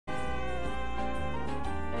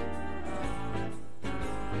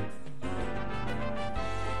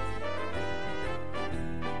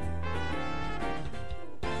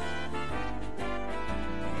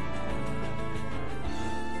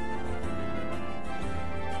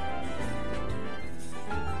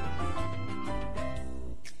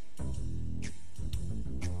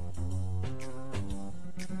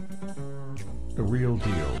The Real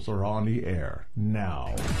Deals are on the air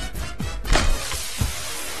now.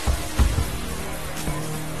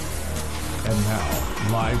 And now,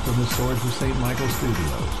 live from the Swords of St. Michael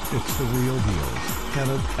Studios, it's The Real Deals.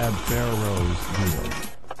 Kenneth and Pharaoh's Deal.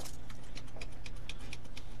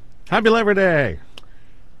 Happy Labor Day!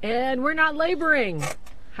 And we're not laboring.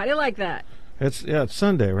 How do you like that? It's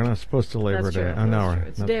Sunday. We're not supposed to Labor That's Day. true. I know.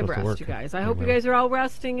 It's a day of rest, you guys. I hope you guys are all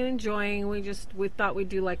resting and enjoying. We thought we'd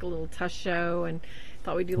do like a little test show and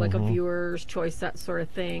thought we'd do like a viewer's choice, that sort of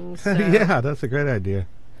thing. So, yeah, that's a great idea.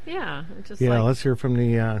 Yeah, let's hear from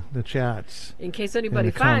the chats. In case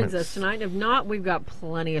anybody finds us tonight. If not, we've got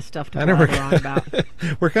plenty of stuff to bother on about.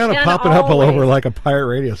 We're kind of popping up all over like a pirate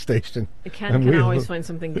radio station. Ken can always find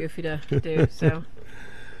something goofy to do. So.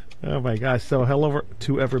 Oh my gosh! So hello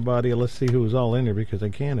to everybody. Let's see who's all in there because I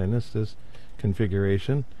can in this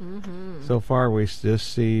configuration. So far, we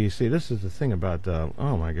just see. This is the thing about.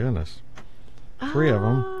 Oh my goodness, 3 of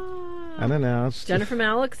them unannounced. Jennifer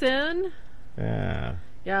Malick's in. Yeah.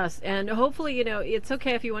 Yes, and hopefully, it's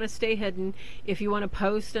okay if you want to stay hidden. If you want to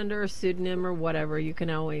post under a pseudonym or whatever, you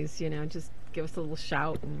can always, just give us a little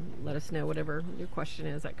shout and let us know whatever your question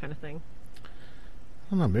is, that kind of thing.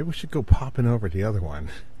 I don't know. Maybe we should go popping over the other one.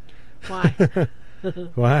 Why?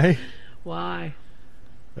 Why? Why?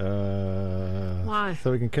 Why?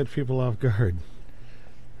 So we can catch people off guard.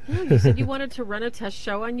 Yeah, you said you wanted to run a test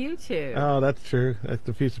show on YouTube. Oh, that's true. That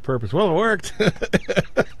defeats the purpose. Well, it worked.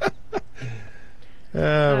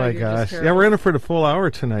 Oh my gosh. Yeah, we're in it for the full hour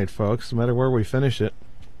tonight, folks, no matter where we finish it.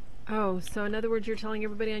 Oh, so in other words, you're telling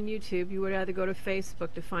everybody on YouTube you would either go to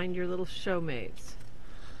Facebook to find your little showmates.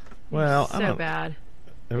 Well, I don't bad.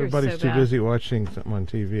 Everybody's too busy watching something on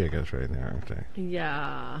TV, I guess, right now, aren't they?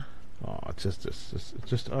 Yeah. Oh, it's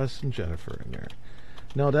just us and Jennifer in there.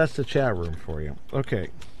 No, that's the chat room for you. Okay.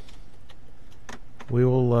 We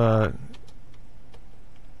will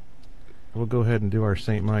we'll go ahead and do our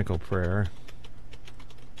St. Michael prayer.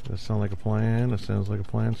 Does that sound like a plan? That sounds like a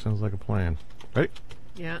plan. Sounds like a plan. Right?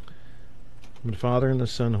 Yeah. In the Father, and the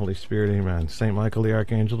Son, and the Holy Spirit, amen. St. Michael the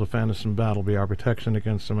Archangel, defend us in battle, be our protection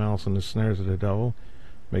against the malice and the snares of the devil.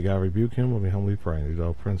 May God rebuke him, we'll be humbly praying. He's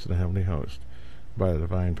all Prince of the heavenly host. By the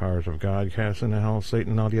divine powers of God, cast into hell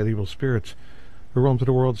Satan and all the other evil spirits who roam through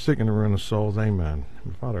the world, seeking to ruin the souls, amen.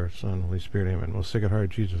 In the Father, Son, and Holy Spirit, amen. Most Sacred Heart,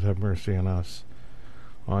 Jesus, have mercy on us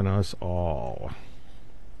all.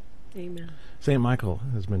 Amen. St. Michael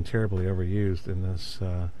has been terribly overused in this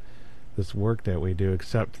work that we do,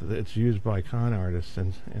 except that it's used by con artists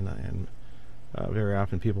and very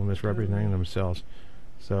often people misrepresenting themselves.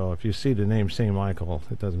 So if you see the name St. Michael,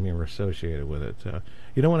 it doesn't mean we're associated with it.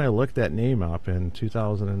 When I looked that name up in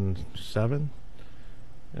 2007,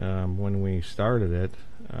 when we started it,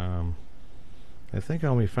 I think I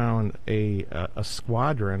only found a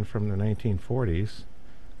squadron from the 1940s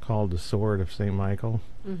called the Sword of St. Michael.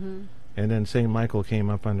 Mm-hmm. And then St. Michael came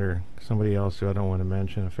up under somebody else who I don't want to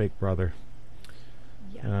mention, a fake brother.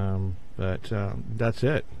 Yeah. But that's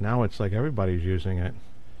it. Now it's like everybody's using it.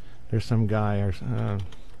 There's some guy, or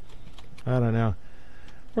I don't know.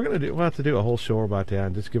 We'll have to do a whole show about that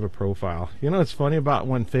and just give a profile. What's funny about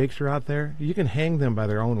when fakes are out there? You can hang them by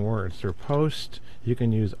their own words. Their posts, you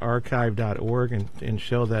can use archive.org and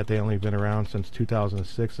show that they only been around since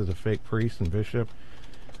 2006 as a fake priest and bishop.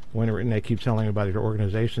 And they keep telling everybody their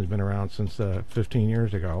organization's been around since 15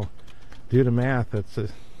 years ago. Do the math.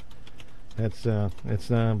 It's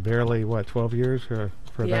barely 12 years for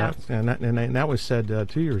that, and that was said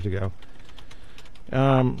 2 years ago.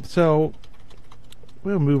 So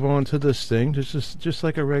we'll move on to this thing, just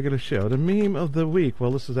like a regular show. The meme of the week.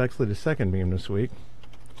 Well, this is actually the second meme this week,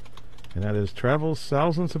 and that is: travels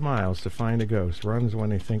thousands of miles to find a ghost, runs when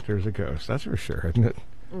they think there's a ghost. That's for sure, isn't it?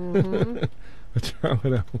 Mm-hmm. It's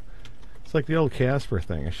like the old Casper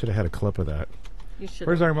thing. I should have had a clip of that. You should.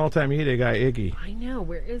 Where's our multimedia guy, Iggy? I know.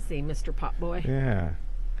 Where is he, Mr. Potboy? Yeah.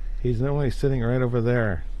 He's normally sitting right over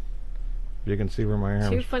there. You can see where my arms...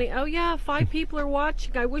 Too funny. Oh, yeah, 5 people are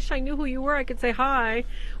watching. I wish I knew who you were. I could say hi.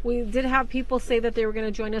 We did have people say that they were going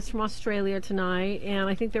to join us from Australia tonight, and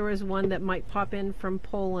I think there was one that might pop in from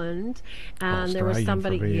Poland, and there was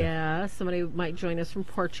somebody, somebody might join us from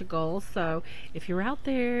Portugal. So if you're out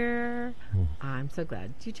there, I'm so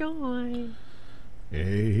glad you joined.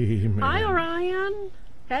 Amen. Hi, Orion.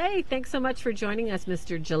 Hey, thanks so much for joining us,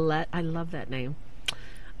 Mr. Gillette. I love that name.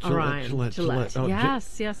 Gillette. Oh,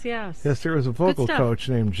 yes. Yes, there was a vocal coach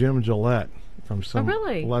named Jim Gillette from some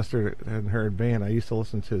Lester and Herd band. I used to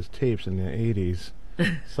listen to his tapes in the 80s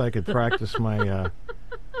so I could practice my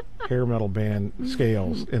hair metal band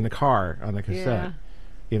scales in the car on the cassette.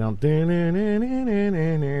 And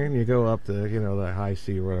you go up to, the high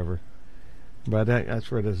C or whatever. But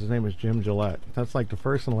that's where it is. His name is Jim Gillette. That's like the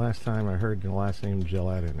first and last time I heard the last name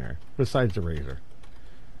Gillette in there, besides the razor.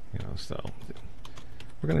 So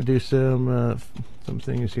we're going to do some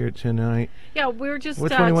things here tonight. Yeah, we're just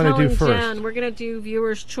Which one do you want to do first? Jen, we're going to do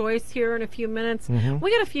viewer's choice here in a few minutes. Mm-hmm.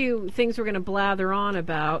 We got a few things we're going to blather on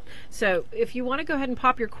about. So if you want to go ahead and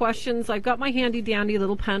pop your questions, I've got my handy dandy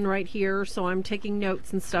little pen right here, so I'm taking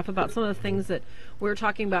notes and stuff about some of the things that we were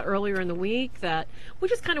talking about earlier in the week that we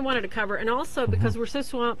just kind of wanted to cover. And also, because we're so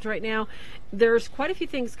swamped right now, there's quite a few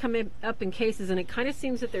things coming up in cases, and it kind of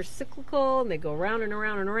seems that they're cyclical, and they go around and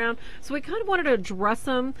around and around. So we kind of wanted to address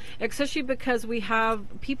them, especially because we have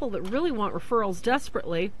people that really want referrals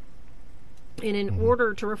desperately. And in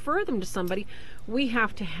order to refer them to somebody, we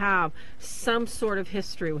have to have some sort of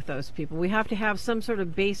history with those people. We have to have some sort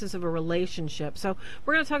of basis of a relationship. So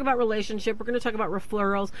we're going to talk about relationship. We're going to talk about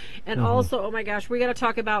referrals. And also, oh my gosh, we got to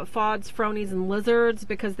talk about frauds, phonies, and lizards,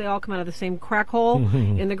 because they all come out of the same crack hole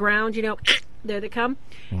in the ground. There they come.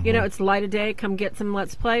 It's light of day. Come get some.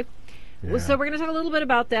 Let's play. Yeah. So we're going to talk a little bit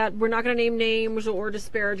about that. We're not going to name names or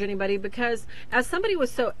disparage anybody, because as somebody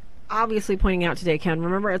was so obviously pointing out today, Ken,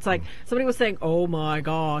 remember, it's like somebody was saying, oh my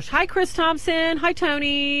gosh, hi Chris Thompson, hi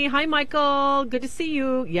Tony, hi Michael, good to see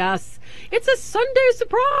you. Yes, it's a Sunday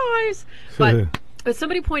surprise. But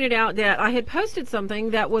somebody pointed out that I had posted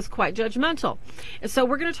something that was quite judgmental. And so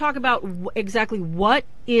we're going to talk about exactly what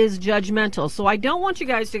is judgmental. So I don't want you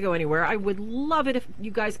guys to go anywhere. I would love it if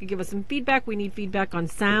you guys could give us some feedback. We need feedback on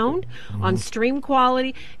sound, on stream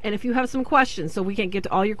quality, and if you have some questions. So we can't get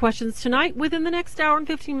to all your questions tonight. Within the next hour and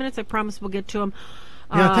 15 minutes, I promise we'll get to them.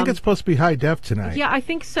 Yeah, I think it's supposed to be high def tonight. Yeah, I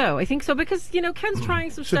think so. Because, Ken's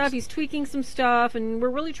trying some stuff. He's tweaking some stuff, and we're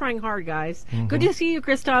really trying hard, guys. Good to see you,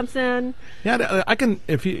 Chris Thompson. Yeah, I can,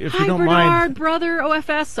 if you Hi, don't Bernard, mind. brother,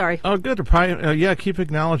 OFS, sorry. Oh, good. Keep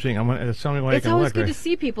acknowledging. I'm going to tell me what it's I can always look, good right? to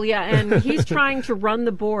see people, yeah, and he's trying to run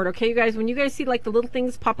the board, okay, you guys? When you guys see, like, the little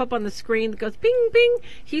things pop up on the screen that goes bing, bing,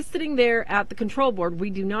 he's sitting there at the control board. We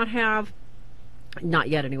do not have... Not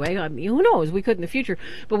yet, anyway. I mean, who knows? We could in the future.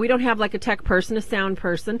 But we don't have like a tech person, a sound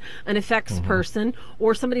person, an effects person,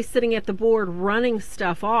 or somebody sitting at the board running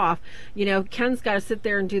stuff off. Ken's got to sit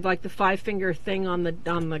there and do like the 5-finger thing on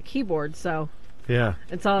the keyboard. So yeah,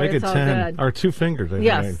 it's all make it's it all 10 good. Or 2 fingers.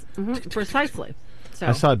 Yes, precisely. So.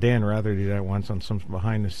 I saw Dan Rather do that once on some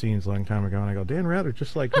behind the scenes a long time ago, and I go, Dan Rather,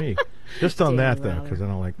 just like me, just on that though, because I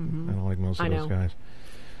don't like most of those guys.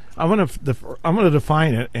 I'm gonna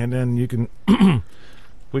define it, and then you can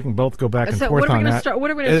we can both go back and forth on that.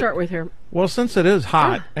 What are we going to start with here? Well, since it is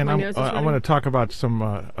hot, and I'm going to talk about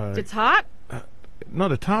some. It's hot. No,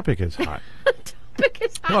 the topic is hot. Topic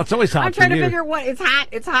is hot. Well, it's always hot. I'm trying to figure what it's hot.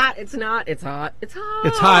 It's hot. It's not. It's hot. It's hot.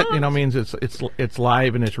 It's hot. Means it's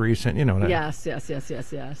live and it's recent. That.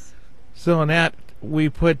 Yes. So in that, we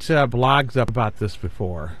put blogs up about this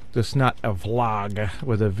before. This not a vlog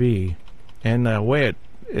with a V, and the way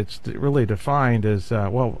it's really defined as,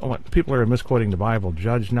 people are misquoting the Bible,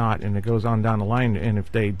 judge not, and it goes on down the line, and if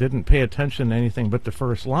they didn't pay attention to anything but the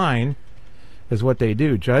first line, is what they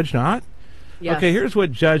do, judge not? Yes. Okay, here's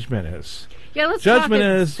what judgment is. Yeah, let's judgment talk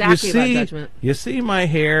is, exactly about judgment. You see my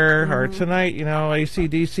hair, or tonight,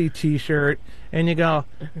 AC/DC t-shirt, and you go,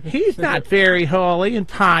 he's not very holy and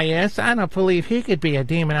pious, I don't believe he could be a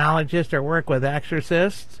demonologist or work with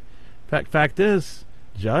exorcists. Fact is,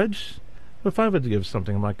 judge? If I would give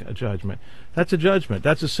something like a judgment, that's a judgment.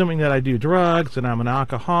 That's assuming that I do drugs and I'm an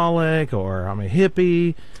alcoholic or I'm a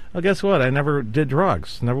hippie. Well, guess what? I never did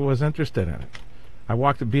drugs. Never was interested in it. I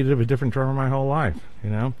walked the beat of a different drummer my whole life.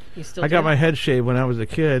 You still I got my head shaved when I was a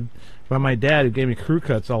kid by my dad, who gave me crew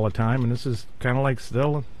cuts all the time, and this is kind of like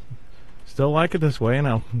still like it this way.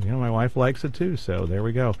 And my wife likes it too. So there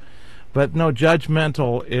we go. But no,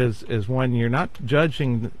 judgmental is when you're not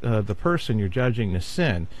judging the person, you're judging the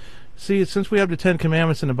sin. See, since we have the 10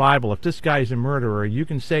 Commandments in the Bible, if this guy's a murderer, you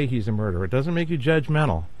can say he's a murderer. It doesn't make you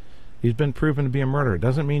judgmental. He's been proven to be a murderer. It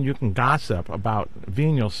doesn't mean you can gossip about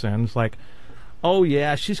venial sins like, oh,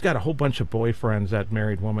 yeah, she's got a whole bunch of boyfriends, that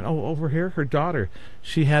married woman. Oh, over here, her daughter,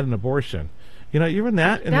 she had an abortion. Even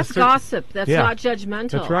that. That's gossip. That's not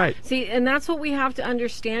judgmental. That's right. See, and that's what we have to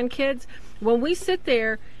understand, kids. When we sit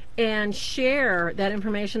there and share that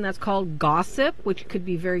information, that's called gossip, which could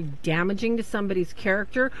be very damaging to somebody's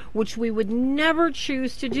character, which we would never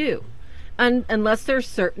choose to do unless there's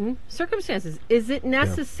certain circumstances. Is it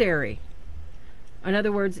necessary? Yeah. In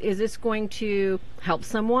other words, is this going to help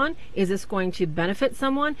someone? Is this going to benefit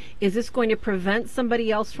someone? Is this going to prevent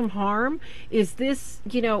somebody else from harm? Is this,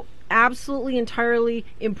 absolutely entirely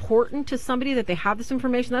important to somebody that they have this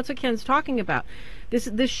information? That's what Ken's talking about.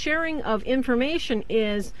 This sharing of information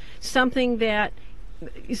is something that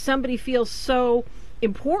somebody feels so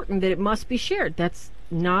important that it must be shared. That's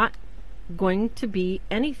not going to be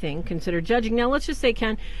anything considered judging. Now, let's just say,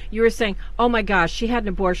 Ken, you were saying, oh my gosh, she had an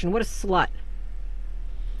abortion. What a slut.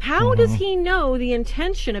 How does he know the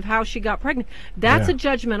intention of how she got pregnant? That's a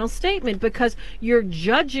judgmental statement, because you're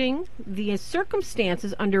judging the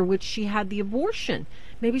circumstances under which she had the abortion.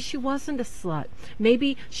 Maybe she wasn't a slut.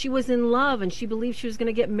 Maybe she was in love and she believed she was going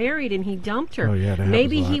to get married and he dumped her. Oh, yeah, that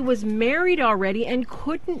Maybe happens a he lot. was married already and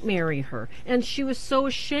couldn't marry her, and she was so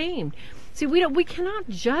ashamed. See, we cannot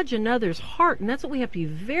judge another's heart, and that's what we have to be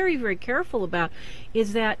very, very careful about,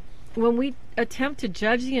 is that when we attempt to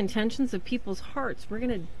judge the intentions of people's hearts, we're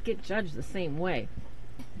going to get judged the same way.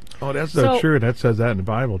 Oh, that's so true. That says that in the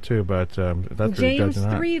Bible too, but that's James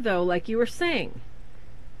 3, though, like you were saying,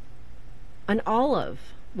 an olive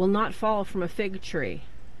will not fall from a fig tree,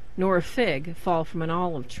 nor a fig fall from an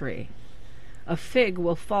olive tree. A fig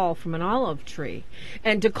will fall from an olive tree.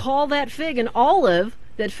 And to call that fig an olive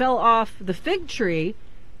that fell off the fig tree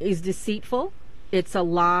is deceitful. It's a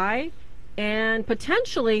lie. And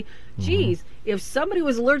potentially, geez, if somebody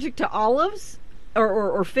was allergic to olives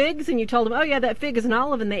or figs, and you told them, oh yeah, that fig is an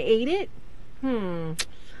olive, and they ate it,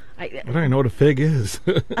 I don't even know what a fig is.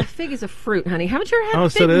 a fig is a fruit, honey. Haven't you ever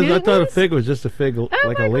had fig so it is? I Newtons? thought a fig was just a fig,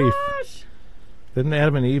 like a leaf. Gosh. Didn't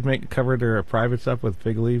Adam and Eve cover their privates up with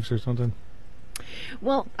fig leaves or something?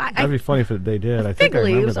 Well, that'd be funny if they did. I fig think I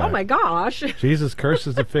remember leaves. that. Oh my gosh! Jesus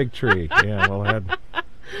curses the fig tree. Yeah, well, I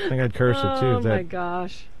think I'd curse it too. Oh my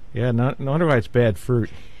gosh! Yeah, no wonder why it's bad fruit.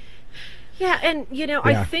 Yeah, and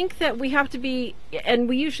I think that we have to be, and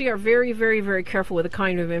we usually are very, very, very careful with the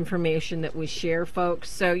kind of information that we share, folks.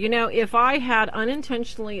 So, if I had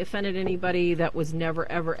unintentionally offended anybody, that was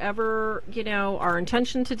never, ever, ever, our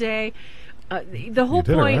intention today. The whole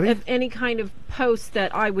point of any kind of post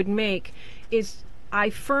that I would make is I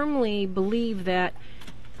firmly believe that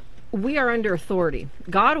we are under authority.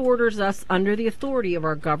 God orders us under the authority of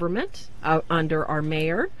our government, under our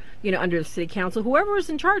mayor, under the city council. Whoever is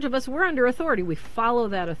in charge of us, we're under authority. We follow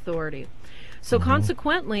that authority. So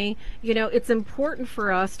consequently, it's important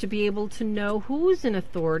for us to be able to know who's in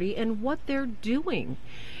authority and what they're doing.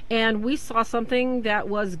 And we saw something that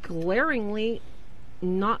was glaringly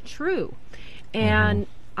not true. And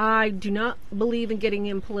I do not believe in getting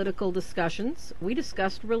in political discussions. We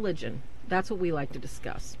discussed religion. That's what we like to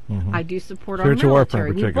discuss. I do support our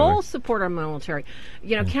military. We both support our military.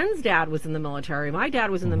 Ken's dad was in the military. My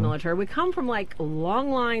dad was in the military. We come from like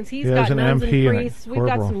long lines. He's got nuns and priests. We've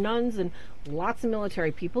got some nuns and lots of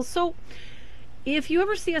military people. So if you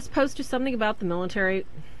ever see us post to something about the military,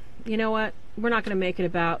 you know what? We're not going to make it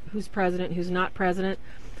about who's president, who's not president.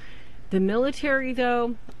 The military,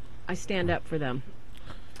 though, I stand up for them.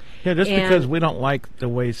 Yeah, because we don't like the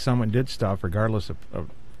way someone did stuff, regardless of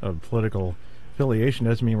political affiliation,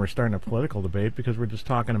 doesn't mean we're starting a political debate, because we're just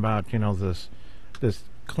talking about this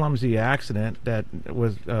clumsy accident that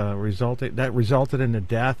was resulted in the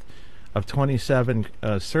death of 27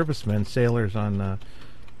 servicemen, sailors on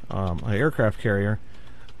an aircraft carrier,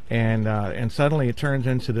 and suddenly it turns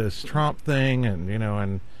into this Trump thing,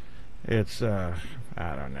 and it's I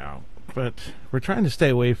don't know, but we're trying to stay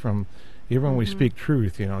away from. Even when we speak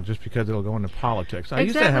truth, just because it'll go into politics. I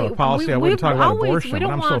used to have a policy I wouldn't talk about abortion, but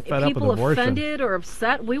I'm so fed up with abortion. We don't want people offended or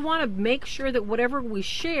upset. We want to make sure that whatever we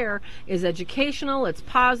share is educational, it's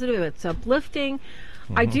positive, it's uplifting.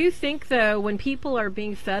 I do think, though, when people are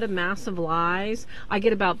being fed a massive lies, I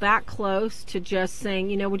get about that close to just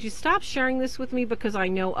saying, would you stop sharing this with me, because I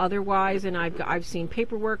know otherwise, and I've seen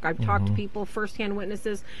paperwork, I've talked to people, firsthand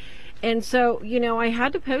witnesses. And so, I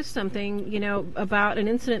had to post something, about an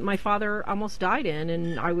incident my father almost died in,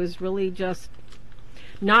 and I was really just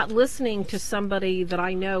not listening to somebody that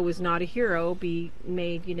I know was not a hero be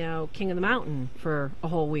made, king of the mountain for a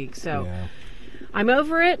whole week. So I'm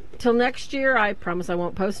over it. Till next year, I promise I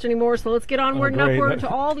won't post anymore. So let's get onward and upward to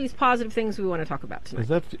all these positive things we want to talk about tonight.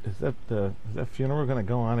 Is that funeral going to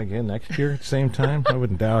go on again next year at the same time? I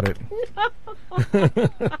wouldn't doubt it.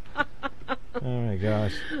 Oh my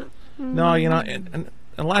gosh. No, and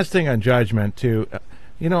the last thing on judgment, too,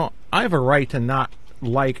 I have a right to not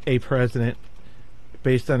like a president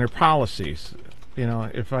based on their policies.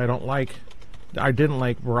 If I didn't like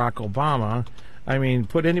Barack Obama, I mean,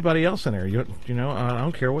 put anybody else in there. I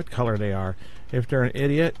don't care what color they are. If they're an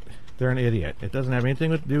idiot, they're an idiot. It doesn't have anything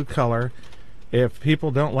to do with color. If people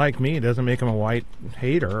don't like me, it doesn't make them a white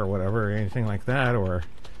hater or whatever, or anything like that, or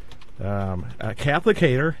a Catholic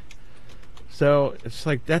hater. So it's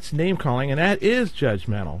like, that's name calling, and that is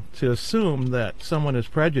judgmental. To assume that someone is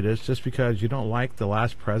prejudiced just because you don't like the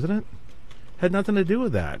last president had nothing to do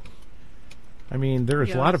with that. I mean,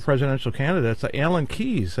 there's a lot of presidential candidates. Alan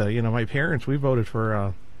Keyes, my parents, we voted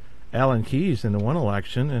for Alan Keyes in the one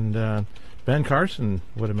election, and Ben Carson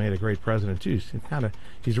would have made a great president too.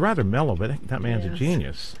 He's rather mellow, but that man's a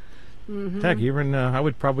genius. Mm-hmm. Heck, even I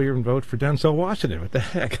would probably even vote for Denzel Washington. What the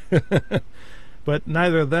heck? But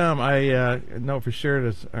neither of them, I know for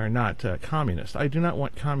sure, are not communists. I do not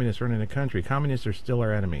want communists running the country. Communists are still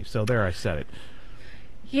our enemy. So there, I said it.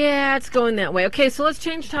 Yeah, it's going that way. Okay, so let's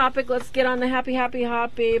change topic. Let's get on the happy,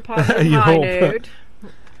 positive high note.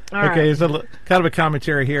 Okay, so kind of a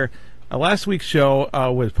commentary here. Last week's show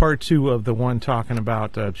was part 2 of the one talking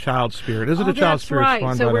about child spirit. Is it a child spirit? That's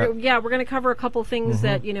right. So we're going to cover a couple things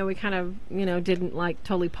that we kind of didn't like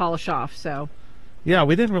totally polish off. So. Yeah,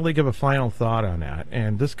 we didn't really give a final thought on that,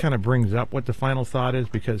 and this kind of brings up what the final thought is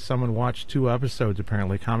because someone watched 2 episodes,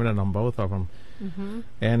 apparently, commented on both of them,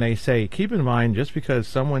 and they say, keep in mind, just because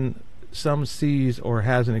some sees or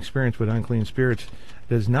has an experience with unclean spirits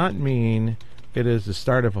does not mean it is the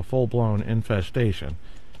start of a full-blown infestation.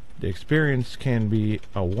 The experience can be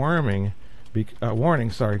a warning.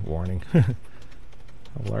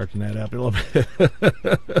 I'll largen that up a little bit.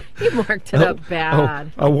 You marked it up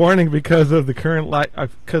bad. A warning because of the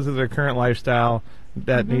because of their current lifestyle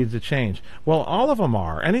that needs to change. Well, all of them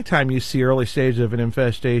are. Anytime you see early stages of an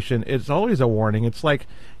infestation, it's always a warning. It's like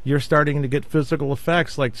you're starting to get physical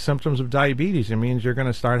effects, like symptoms of diabetes. It means you're going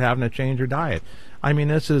to start having to change your diet. I mean,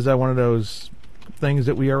 this is one of those things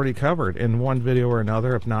that we already covered in one video or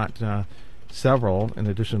another, if not several, in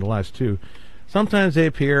addition to the last 2. Sometimes they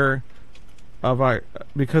appear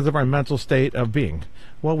because of our mental state of being.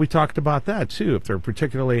 Well, we talked about that too. If they're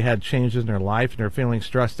particularly had changes in their life and they're feeling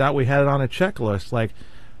stressed out, we had it on a checklist, like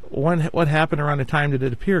what happened around the time did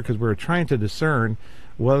it appear, because we were trying to discern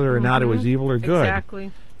whether or not it was evil or good.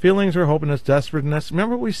 Exactly. Feelings are hopelessness, desperateness.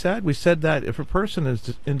 Remember what we said? We said that if a person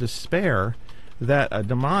is in despair, that a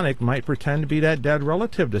demonic might pretend to be that dead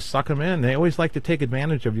relative to suck them in. They always like to take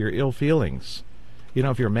advantage of your ill feelings.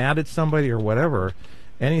 If you're mad at somebody or whatever,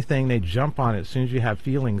 anything, they jump on it as soon as you have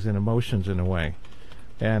feelings and emotions in a way.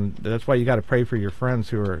 And that's why you got to pray for your friends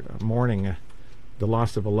who are mourning the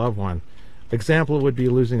loss of a loved one. Example would be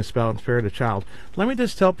losing a spouse and spirit a child. Let me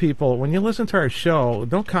just tell people, when you listen to our show,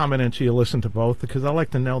 don't comment until you listen to both, because I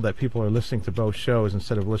like to know that people are listening to both shows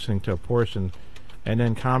instead of listening to a portion and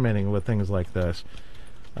then commenting with things like this.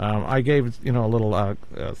 I gave a little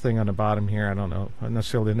thing on the bottom here. I don't know. I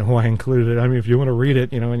necessarily know why I included it. I mean, if you want to read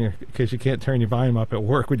it, in case you can't turn your volume up at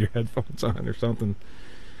work with your headphones on or something.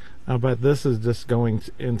 But this is just going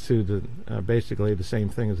into the basically the same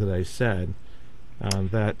things that I said.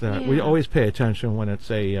 We always pay attention when it's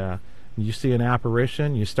you see an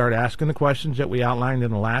apparition. You start asking the questions that we outlined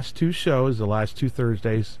in the last 2 shows, the last 2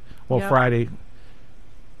 Thursdays, Friday,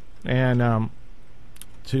 and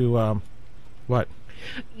what?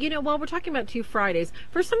 While we're talking about 2 Fridays,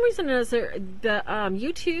 for some reason, the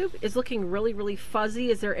YouTube is looking really, really fuzzy.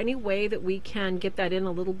 Is there any way that we can get that in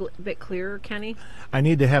a little bit clearer, Kenny? I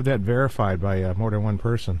need to have that verified by more than one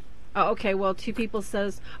person. Oh, okay. Well, 2 people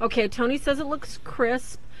says, okay, Tony says it looks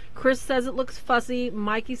crisp. Chris says it looks fuzzy.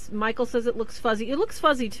 Michael says it looks fuzzy. It looks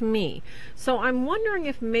fuzzy to me. So I'm wondering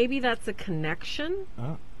if maybe that's a connection.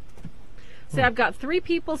 Oh. See, I've got 3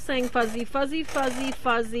 people saying fuzzy, fuzzy, fuzzy,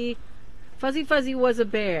 fuzzy. Fuzzy Fuzzy was a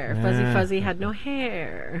bear. Fuzzy Fuzzy had no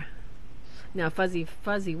hair. Now Fuzzy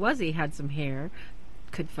Fuzzy Wuzzy had some hair.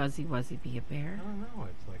 Could Fuzzy Wuzzy be a bear? I don't know.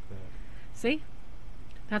 It's like that. See?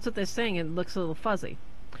 That's what they're saying. It looks a little fuzzy.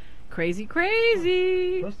 Crazy,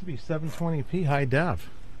 crazy. It's supposed to be 720p high def.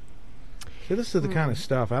 See, this is the kind of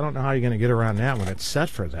stuff. I don't know how you're going to get around that when it's set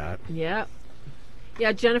for that. Yep.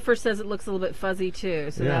 Yeah, Jennifer says it looks a little bit fuzzy too.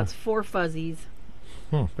 So that's 4 fuzzies.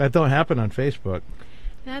 That don't happen on Facebook.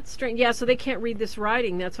 That's strange. Yeah, so they can't read this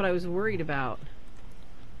writing. That's what I was worried about.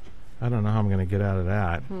 I don't know how I'm going to get out of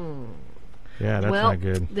that. Yeah, that's not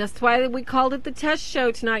good. That's why we called it the test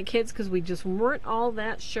show tonight, kids, because we just weren't all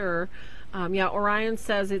that sure. Orion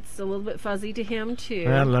says it's a little bit fuzzy to him, too.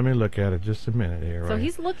 Well, let me look at it just a minute here. So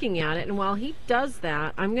he's looking at it, and while he does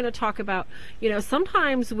that, I'm going to talk about,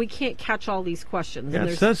 sometimes we can't catch all these questions. Yeah,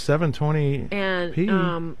 it says 720p.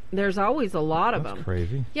 And there's always a lot of them. That's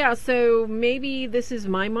crazy. Yeah, so maybe this is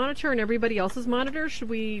my monitor and everybody else's monitor. Should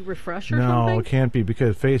we refresh or something? No, it can't be,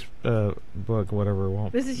 because Facebook, whatever,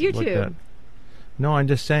 won't. This is YouTube. No, I'm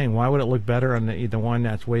just saying, why would it look better on the one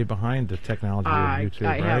that's way behind the technology of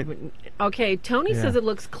YouTube, right? Okay, Tony says it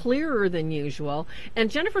looks clearer than usual,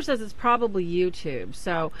 and Jennifer says it's probably YouTube.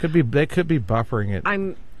 So they could be buffering it.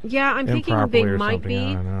 I'm thinking they might be.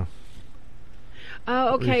 I don't know.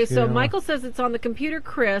 Oh, okay. So Rescale. Michael says it's on the computer,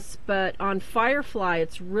 Chris, but on Firefly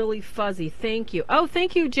it's really fuzzy. Thank you. Oh,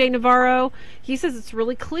 thank you, Jay Navarro. He says it's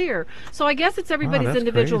really clear. So I guess it's everybody's that's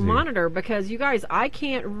individual crazy. monitor, because you guys, I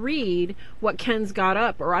can't read what Ken's got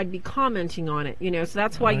up, or I'd be commenting on it. So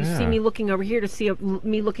that's why you see me looking over here to see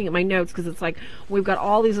me looking at my notes, because it's like we've got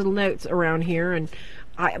all these little notes around here, and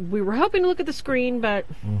we were hoping to look at the screen, but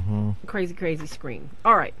crazy screen.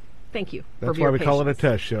 All right. Thank you. That's why we call it a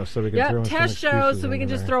test show, so we can throw in some test show, excuses so we can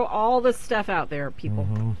just there. throw all this stuff out there,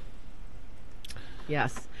 people.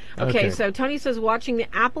 Yes. Okay, so Tony says, watching the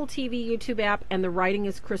Apple TV YouTube app, and the writing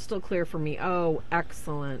is crystal clear for me. Oh,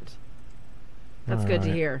 excellent. That's good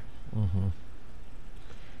to hear.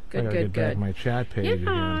 Good. Back my chat page again.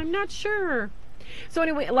 I'm not sure. So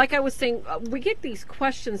anyway, like I was saying, we get these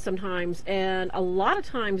questions sometimes, and a lot of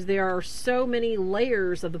times there are so many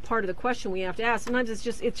layers of the part of the question we have to ask. Sometimes it's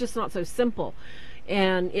just not so simple,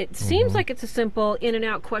 and it seems like it's a simple in and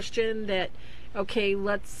out question that, okay,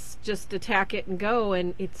 let's just attack it and go,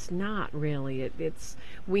 and it's not really. It's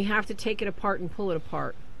we have to take it apart and pull it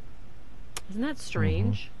apart. Isn't that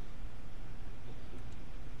strange?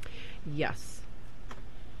 Yes.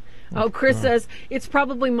 Oh, Chris says, it's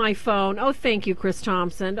probably my phone. Oh, thank you, Chris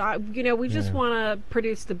Thompson. We just want to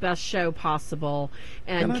produce the best show possible.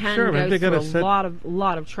 And Ken goes through a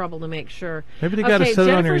lot of trouble to make sure. Maybe they got to set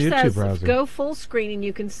it on your Jennifer YouTube says, browser. go full screen and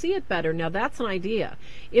you can see it better. Now, that's an idea.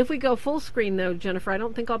 If we go full screen, though, Jennifer, I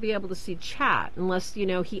don't think I'll be able to see chat unless,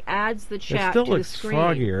 he adds the chat to the screen. It still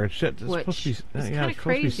looks foggier. It's supposed to be, it's supposed to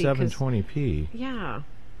be 720p. Yeah.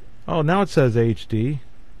 Oh, now it says HD.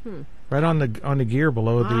 Right on the gear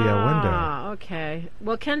below the window. Okay.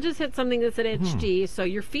 Well, Ken just hit something that's at HD, so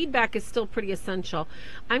your feedback is still pretty essential.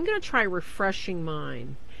 I'm going to try refreshing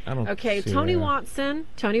mine. I don't see Tony that. Watson.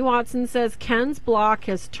 Tony Watson says Ken's block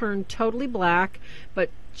has turned totally black, but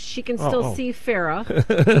she can still see Farrah.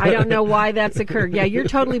 I don't know why that's occurred. Yeah, you're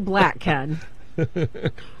totally black, Ken.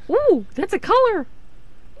 Ooh, that's a color.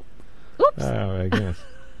 Oops. Oh, I guess.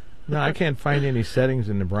 No, I can't find any settings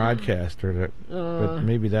in the broadcaster, but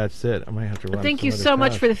maybe that's it. I might have to run. Thank you so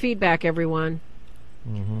much for the feedback, everyone.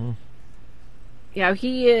 Yeah,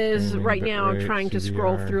 he is right now trying to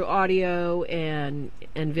scroll through audio and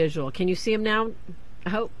visual. Can you see him now? I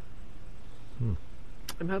hope.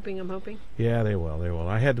 I'm hoping. Yeah, they will.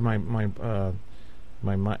 I had my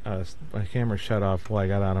camera shut off while I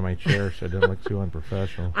got out of my chair, so it didn't look too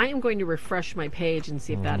unprofessional. I am going to refresh my page and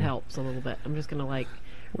see if that helps a little bit. I'm just going to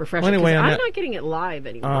refresh well, anyway, it, 'cause I'm not getting it live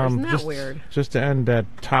anymore. Isn't that weird? Just to end that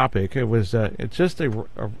topic, it was it's just a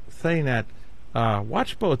thing that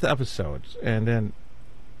watch both episodes, and then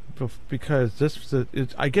because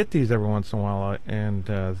I get these every once in a while, and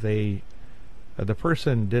the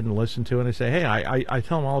person didn't listen to it, and they say, hey, I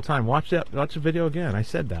tell them all the time, watch the video again. I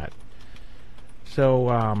said that.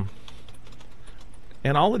 So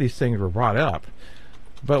and all of these things were brought up.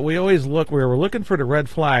 But we always we were looking for the red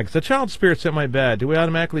flags. The child spirit's in my bed. Do we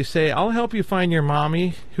automatically say, I'll help you find your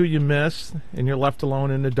mommy who you miss and you're left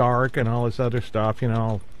alone in the dark and all this other stuff,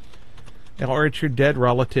 or it's your dead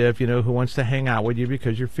relative, who wants to hang out with you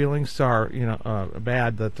because you're feeling sorry,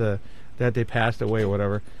 bad that they passed away or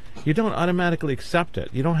whatever. You don't automatically accept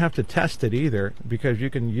it. You don't have to test it either, because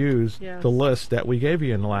you can use the list that we gave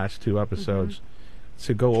you in the last 2 episodes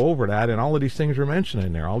to go over that, and all of these things are mentioned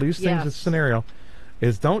in there. All these things, the scenario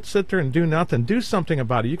is don't sit there and do nothing. Do something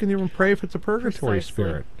about it. You can even pray if it's a purgatory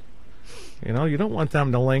spirit. You don't want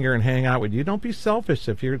them to linger and hang out with you. Don't be selfish.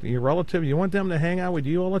 If you're your relative, you want them to hang out with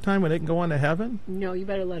you all the time when they can go on to heaven? No, you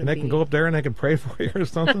better let them be. And they can go up there and they can pray for you or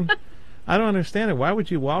something? I don't understand it. Why would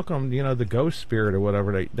you welcome, the ghost spirit or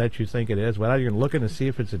whatever that you think it is without even looking to see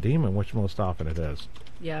if it's a demon, which most often it is?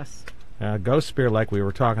 Yes. Ghost spirit, like we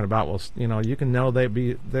were talking about, you can know they'd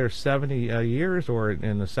be there 70 years, or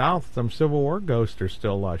in the South, some Civil War ghosts are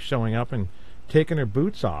still showing up and taking their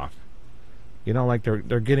boots off. Like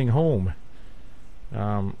they're getting home.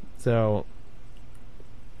 So,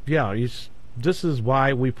 yeah, this is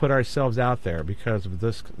why we put ourselves out there, because of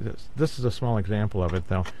this. This is a small example of it,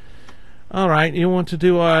 though. All right, you want to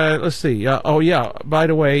do, let's see. By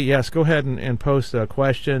the way, yes, go ahead and post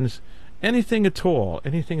questions. Anything at all.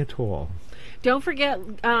 Don't forget,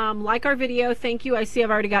 like our video. Thank you. I see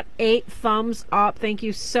I've already got 8 thumbs up. Thank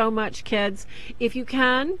you so much, kids. If you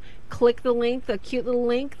can, click the link, the cute little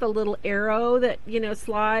link, the little arrow that,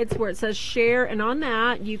 slides where it says share. And on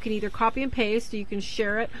that, you can either copy and paste, or you can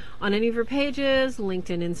share it on any of your pages,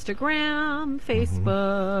 LinkedIn, Instagram,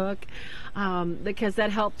 Facebook, because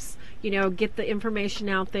that helps, get the information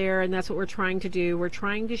out there. And that's what we're trying to do. We're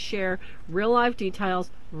trying to share real life details,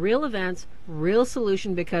 real events, real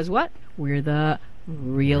solution, because what? We're the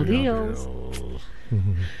Real deals.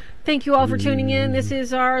 Thank you all for tuning in. This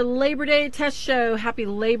is our Labor Day test show. Happy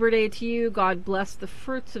Labor Day to you. God bless the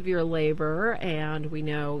fruits of your labor. And we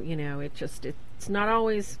know, it's not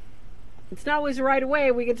always right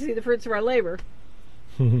away we get to see the fruits of our labor.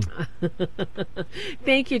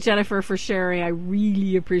 Thank you, Jennifer, for sharing. I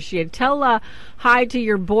really appreciate it. Tell hi to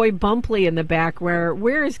your boy Bumpley in the back.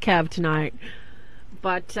 Where is Kev tonight?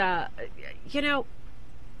 But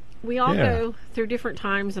we all go through different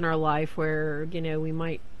times in our life where we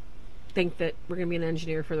might think that we're going to be an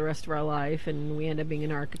engineer for the rest of our life, and we end up being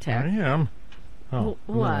an architect. I am. Oh,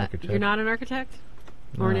 what? You're not an architect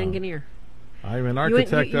or an engineer? I'm an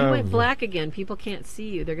architect. You went black again. People can't see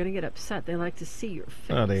you. They're going to get upset. They like to see your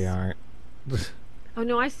face. Oh, they aren't. Oh,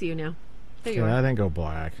 no, I see you now. There you are. I didn't go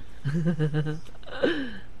black.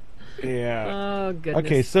 Yeah. Oh, goodness.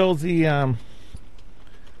 Okay, so the I'll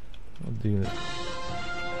do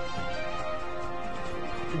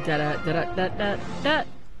Da-da.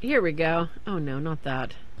 Here we go. Oh, no, not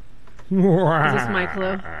that. Is this my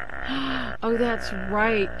clue? Oh, that's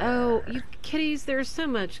right. Oh, you kiddies, there's so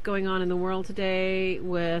much going on in the world today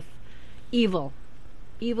with evil.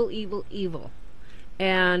 Evil.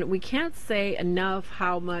 And we can't say enough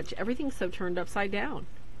how much everything's so turned upside down.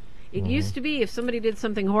 It used to be if somebody did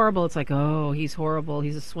something horrible, it's like, oh, he's horrible.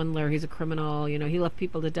 He's a swindler. He's a criminal. He left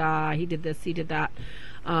people to die. He did this. He did that.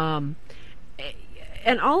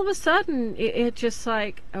 And all of a sudden, it just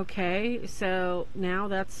like, okay, so now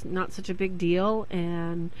that's not such a big deal.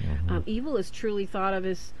 And evil is truly thought of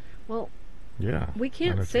as, well, we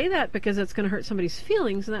can't say that because it's going to hurt somebody's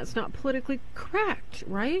feelings, and that's not politically correct,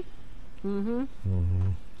 right?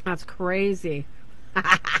 That's crazy.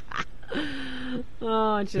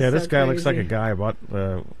 Oh, it's just this so guy crazy. looks like a guy I bought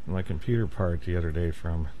my computer part the other day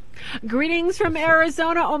from. Greetings from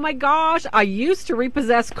Arizona. Oh my gosh, I used to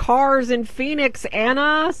repossess cars in Phoenix,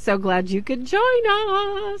 Anna. So glad you could join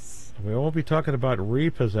us. We won't be talking about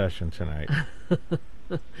repossession tonight.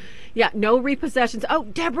 Yeah, no repossessions. Oh,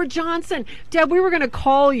 Deborah Johnson. Deb, we were going to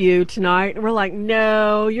call you tonight, and we're like,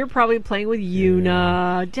 no, you're probably playing with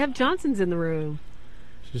Una. Deb Johnson's in the room.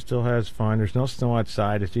 She still has fun. There's no snow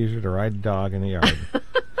outside. It's easier to ride a dog in the yard.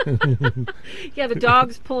 Yeah, the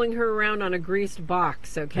dog's pulling her around on a greased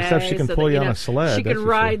box, okay? Except she can pull you on a sled. She can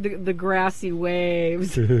ride the grassy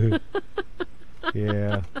waves.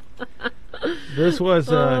 Yeah. This was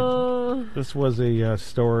a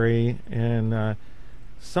story in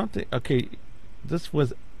something. Okay, this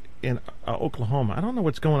was in Oklahoma. I don't know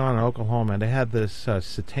what's going on in Oklahoma. They had this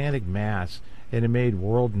satanic mass, and it made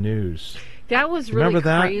world news. That was really Remember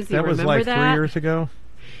that? crazy. That was Remember like that? 3 years ago.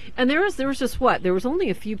 And there was just what? There was only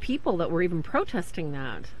a few people that were even protesting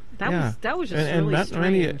that. That was just really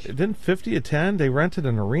strange. Didn't 50 attend? They rented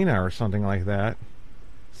an arena or something like that.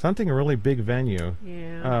 Something a really big venue.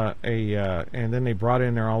 Yeah. And then they brought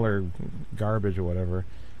in all their garbage or whatever,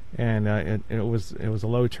 and it was a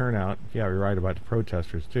low turnout. Yeah, you're right about the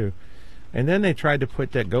protesters too. And then they tried to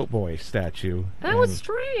put that Goat Boy statue. That was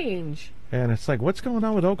strange. And it's like, what's going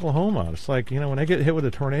on with Oklahoma? It's like, when I get hit with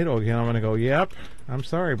a tornado again, I'm going to go, yep, I'm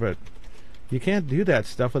sorry, but you can't do that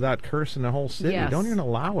stuff without cursing the whole city. Yes. Don't even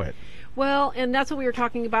allow it. Well, and that's what we were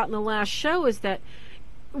talking about in the last show, is that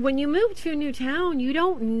when you move to a new town, you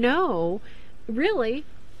don't know, really.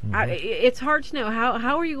 It's hard to know.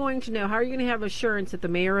 How are you going to know? How are you going to have assurance that the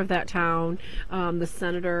mayor of that town, the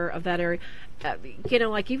senator of that area,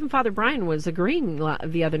 like even Father Brian was agreeing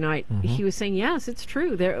the other night. He was saying, yes, it's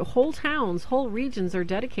true. Their whole towns, whole regions are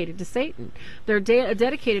dedicated to Satan. They're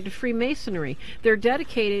dedicated to Freemasonry. They're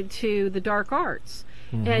dedicated to the dark arts.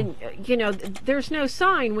 And, there's no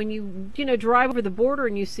sign when you, drive over the border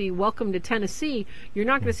and you see welcome to Tennessee. You're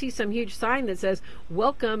not going to see some huge sign that says,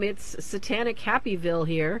 welcome, it's satanic Happyville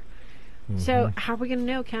here. So how are we going to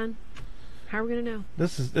know, Ken? How are we going to know?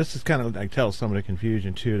 This is kind of like tells some of the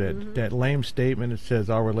confusion too. That lame statement that says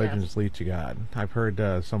all religions lead to God. I've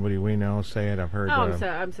heard somebody we know say it. I've heard.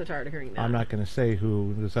 I'm so tired of hearing that. I'm not going to say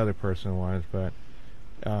who this other person was, but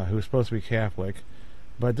who's supposed to be Catholic.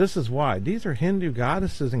 But this is why these are Hindu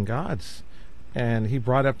goddesses and gods, and he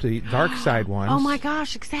brought up the dark side ones. Oh my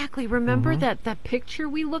gosh! Exactly. Remember that picture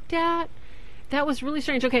we looked at? That was really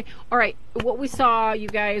strange. Okay, all right. What we saw, you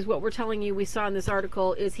guys, what we're telling you we saw in this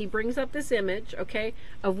article is he brings up this image, okay,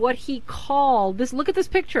 of what he called this. Look at this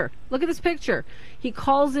picture. Look at this picture. He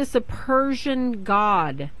calls this a Persian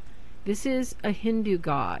god. This is a Hindu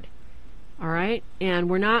god. All right? And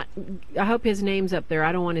we're not, I hope his name's up there.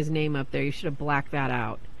 I don't want his name up there. You should have blacked that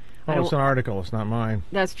out. Oh, it's an article. It's not mine.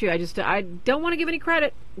 That's true. I don't want to give any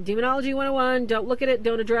credit. Demonology 101. Don't look at it.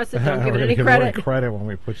 Don't address it. Don't give it any credit. Credit when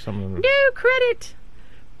we put something. No credit.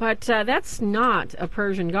 But that's not a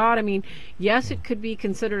Persian god. I mean, yes, it could be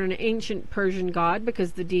considered an ancient Persian god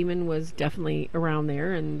because the demon was definitely around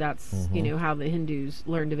there, and that's how the Hindus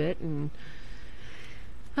learned of it. And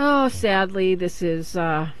sadly, this is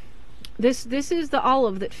this is the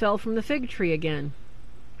olive that fell from the fig tree again.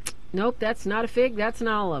 Nope, that's not a fig. That's an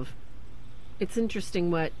olive. It's interesting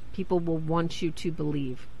what people will want you to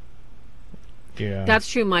believe. Yeah, that's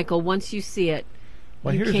true, Michael. Once you see it.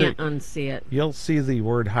 Well, you can't unsee it. You'll see the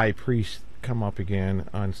word high priest come up again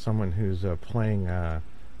on someone who's playing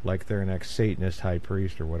like they're an ex-Satanist high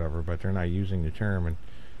priest or whatever, but they're not using the term. And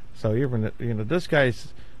so even this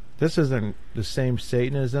isn't the same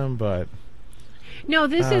Satanism, but no,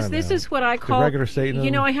 this is what I call the regular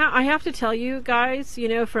Satanism. I have to tell you guys,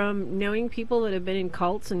 from knowing people that have been in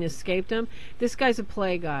cults and escaped them, this guy's a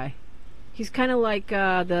play guy. He's kind of like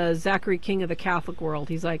the Zachary King of the Catholic world.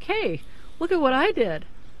 He's like, hey. Look at what I did.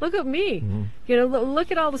 Look at me.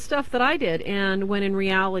 Look at all the stuff that I did. And when in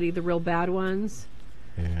reality, the real bad ones,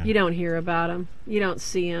 you don't hear about them. You don't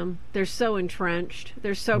see them. They're so entrenched.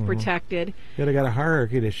 They're so protected. Yeah, they got a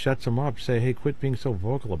hierarchy that shuts them up. Say, hey, quit being so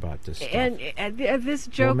vocal about this stuff. And this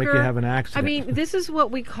Joker, will make you have an accident. I mean, this is what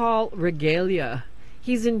we call regalia.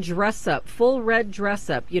 He's in dress up, full red dress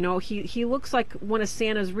up. He looks like one of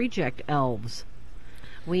Santa's reject elves.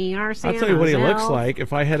 We are Santa's I'll tell you what he looks elf. like.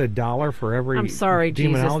 If I had $1 for every I'm sorry,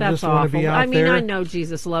 Jesus, that's want to be awful. out I mean, there, I know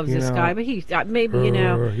Jesus loves this guy, but he maybe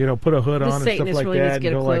put a hood on and Satanist stuff like really that and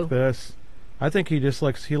get a go clue. like this. I think he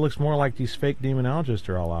looks more like these fake demonologists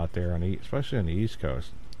are all out there especially on the East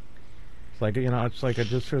Coast. It's like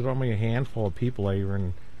there's only a handful of people I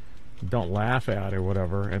even don't laugh at or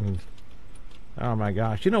whatever. And oh my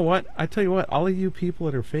gosh, you know what? I tell you what, all of you people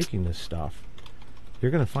that are faking this stuff. You're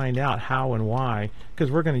going to find out how and why, because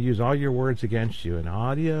we're going to use all your words against you in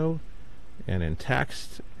audio and in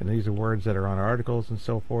text, and these are words that are on articles and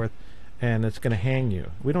so forth, and it's going to hang you.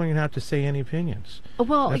 We don't even have to say any opinions.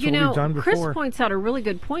 Well, that's what we've done before. Chris points out a really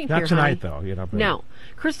good point Not here. tonight, honey. though. No.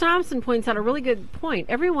 Chris Thompson points out a really good point.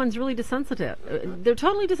 Everyone's really desensitive. They're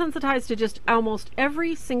totally desensitized to just almost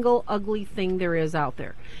every single ugly thing there is out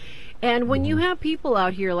there. And when you have people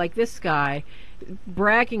out here like this guy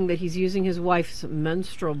bragging that he's using his wife's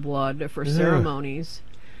menstrual blood for ceremonies,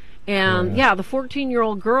 and the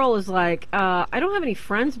 14-year-old girl is like, I don't have any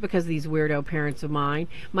friends because of these weirdo parents of mine.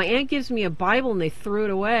 My aunt gives me a Bible and they threw it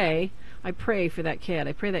away. I pray for that kid.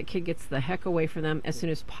 I pray that kid gets the heck away from them as soon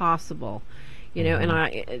as possible. And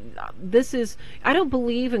I don't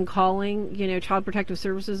believe in calling, Child Protective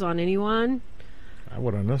Services on anyone. I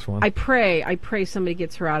would on this one. I pray somebody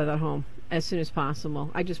gets her out of that home as soon as possible.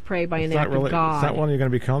 I just pray by an act of God. It's not one you're going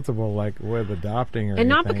to be comfortable with adopting or and anything.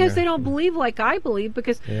 not because they don't believe like I believe,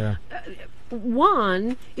 because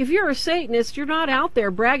one, if you're a Satanist, you're not out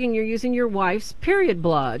there bragging you're using your wife's period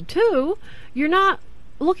blood. Two, you're not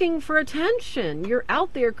looking for attention. You're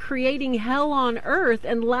out there creating hell on earth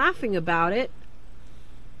and laughing about it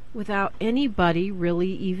without anybody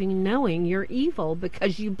really even knowing you're evil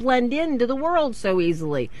because you blend into the world so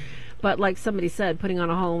easily. But like somebody said, putting on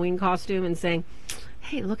a Halloween costume and saying,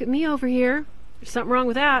 hey, look at me over here. There's something wrong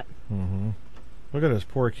with that. Look at this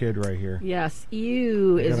poor kid right here. Yes,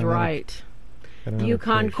 you is right.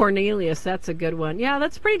 Yukon Cornelius, that's a good one. Yeah,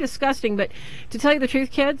 that's pretty disgusting. But to tell you the truth,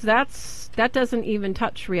 kids, that doesn't even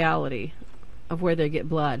touch reality of where they get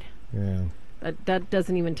blood. Yeah. That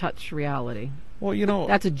doesn't even touch reality. Well,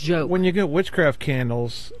 that's a joke. When you get witchcraft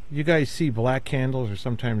candles, you guys see black candles or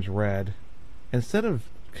sometimes red. Instead of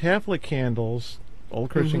Catholic candles, old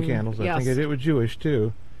Christian candles, I think it was Jewish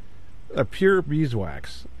too, a pure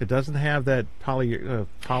beeswax. It doesn't have that poly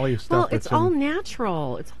stuff. Well, it's all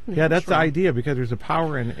natural. It's all natural. Yeah, that's the idea, because there's a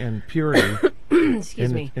power in purity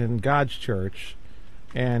in God's church.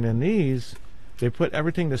 And in these, they put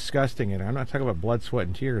everything disgusting in it. I'm not talking about blood, sweat,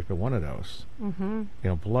 and tears, but one of those.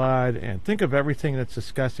 Blood, and think of everything that's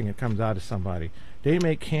disgusting that comes out of somebody. They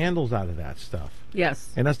make candles out of that stuff. Yes.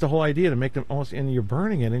 And that's the whole idea, to make them almost, and you're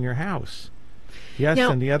burning it in your house. Yes,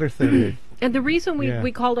 now, and the other thing... and the reason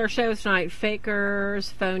we called our show tonight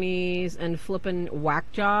Fakers, Phonies, and Flippin'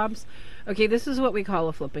 Whack Jobs. Okay, this is what we call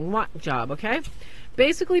a flipping whack job, okay?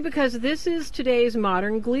 Basically because this is today's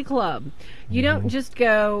modern glee club. You don't just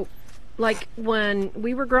go... Like when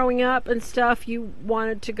we were growing up and stuff, you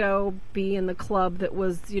wanted to go be in the club that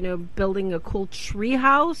was, building a cool tree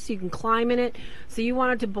house. You can climb in it. So you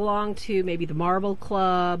wanted to belong to maybe the marble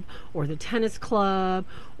club or the tennis club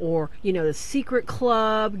or, the secret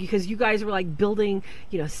club, because you guys were like building,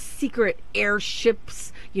 secret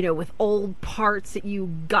airships, with old parts that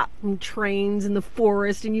you got from trains in the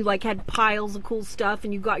forest, and you like had piles of cool stuff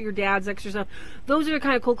and you got your dad's extra stuff. Those are the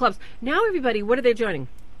kind of cool clubs. Now everybody, what are they joining?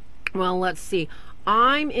 Well, let's see.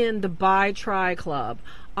 I'm in the buy try club.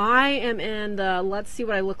 I am in the let's see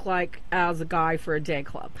what I look like as a guy for a day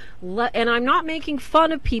club. And I'm not making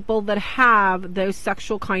fun of people that have those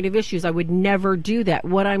sexual kind of issues. I would never do that.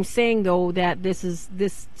 What I'm saying, though, that this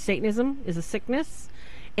Satanism is a sickness,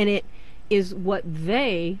 and it is what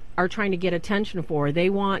they are trying to get attention for. They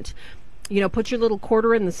want, put your little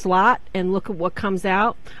quarter in the slot and look at what comes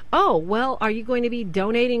out. Oh, well, are you going to be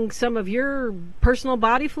donating some of your personal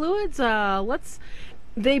body fluids?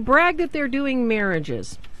 They brag that they're doing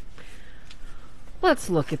marriages. Let's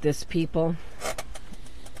look at this, people.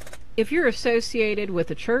 If you're associated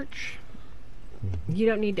with a church, you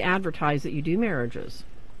don't need to advertise that you do marriages.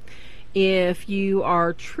 If you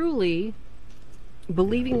are truly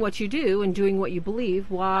believing what you do and doing what you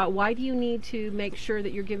believe, why do you need to make sure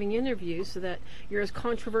that you're giving interviews so that you're as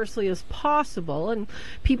controversial as possible and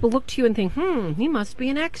people look to you and think, he must be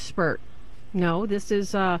an expert? No, this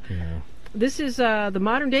is the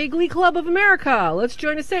modern day Glee Club of America. Let's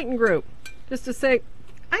join a Satan group. Just to say,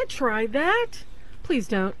 I tried that. Please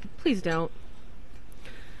don't. Please don't.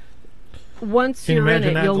 Once you're in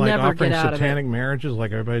it, you'll never get out of it. Satanic marriages,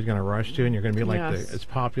 like everybody's going to rush to, and you're going to be like as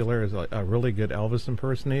popular as a really good Elvis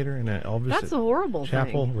impersonator in an Elvis That's a horrible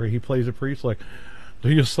chapel thing. Where he plays a priest. Like, do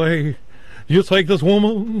you take this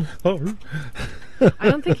woman? I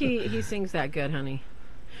don't think he sings that good, honey.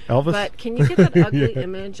 Elvis? But can you get that ugly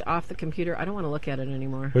image off the computer? I don't want to look at it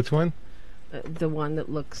anymore. Which one? The one that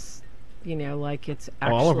looks, like it's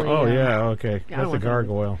actually... okay. That's a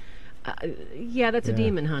gargoyle. That's a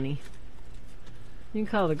demon, honey. You can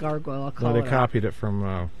call it a gargoyle. I'll call it. They copied it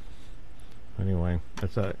from... anyway,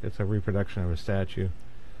 it's a reproduction of a statue.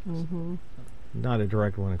 Mm-hmm. Not a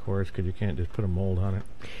direct one, of course, because you can't just put a mold on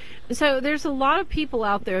it. So there's a lot of people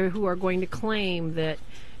out there who are going to claim that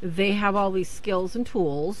they have all these skills and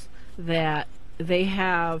tools, that they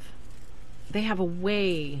have a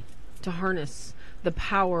way to harness the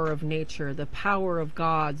power of nature, the power of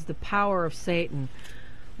gods, the power of Satan.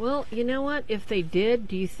 Well, you know what? If they did,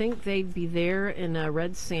 do you think they'd be there in a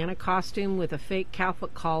red Santa costume with a fake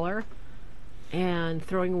Catholic collar and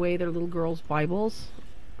throwing away their little girls' Bibles?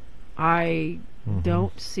 I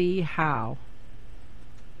don't see how.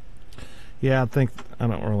 Yeah, I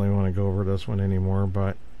don't really want to go over this one anymore,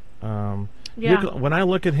 but when I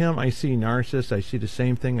look at him, I see narcissists. I see the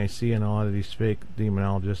same thing I see in a lot of these fake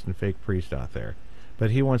demonologists and fake priests out there. But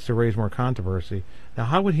he wants to raise more controversy. Now,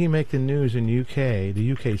 how would he make the news in UK,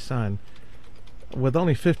 the UK Sun, with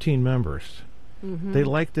only 15 members? They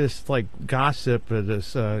like this gossip,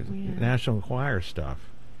 this National Enquirer stuff.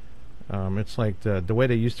 It's like the way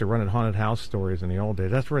they used to run at haunted house stories in the old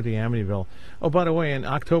days. That's where the Amityville. Oh, by the way, in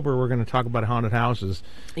October we're going to talk about haunted houses.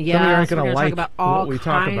 Yeah, we're going to talk about all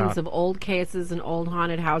kinds kinds of old cases and old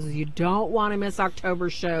haunted houses. You don't want to miss October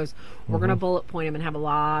shows. We're going to bullet point them and have a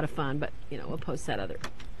lot of fun. But we'll post that other.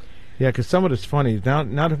 Yeah, because some of it's funny. Now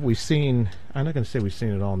have we seen? I'm not going to say we've seen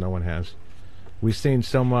it all. No one has. We've seen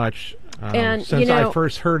so much since I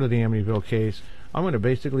first heard of the Amityville case. I'm going to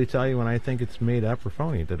basically tell you when I think it's made up or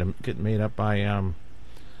phony. That it get made up by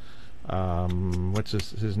what's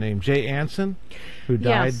his name? Jay Anson, who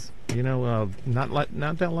died. Yes.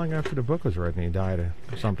 Not that long after the book was written, he died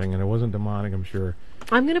of something, and it wasn't demonic, I'm sure.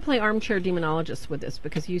 I'm going to play armchair demonologist with this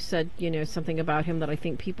because you said something about him that I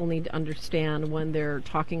think people need to understand when they're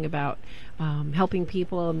talking about helping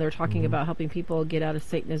people, and they're talking about helping people get out of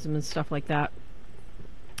Satanism and stuff like that.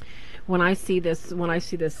 When I see this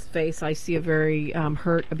face, I see a very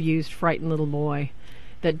hurt, abused, frightened little boy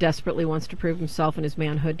that desperately wants to prove himself and his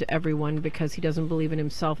manhood to everyone because he doesn't believe in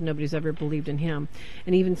himself. Nobody's ever believed in him,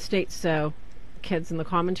 and even states so. Kids in the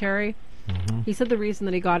commentary, he said the reason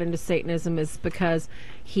that he got into Satanism is because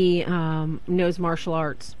he knows martial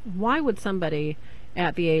arts. Why would somebody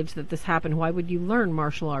at the age that this happened, why would you learn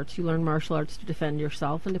martial arts? You learn martial arts to defend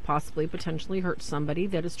yourself and to possibly potentially hurt somebody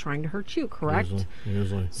that is trying to hurt you, correct?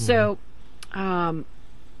 Usually. So,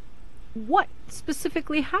 what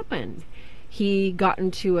specifically happened? He got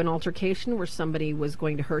into an altercation where somebody was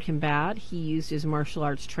going to hurt him bad. He used his martial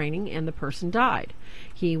arts training, and the person died.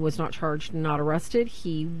 He was not charged and not arrested.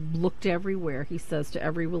 He looked everywhere, he says, to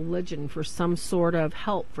every religion for some sort of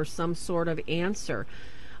help, for some sort of answer.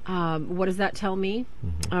 What does that tell me?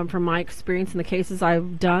 From my experience in the cases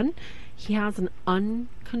I've done, he has an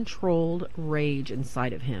uncontrolled rage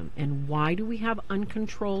inside of him. And why do we have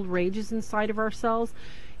uncontrolled rages inside of ourselves?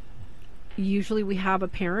 Usually we have a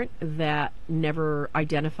parent that never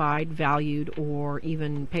identified, valued, or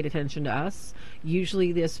even paid attention to us.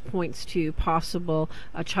 Usually this points to possible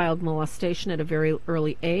child molestation at a very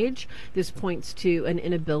early age. This points to an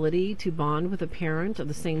inability to bond with a parent of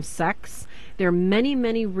the same sex. There are many,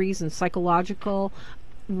 many reasons, psychological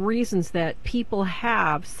reasons, that people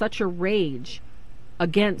have such a rage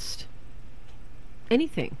against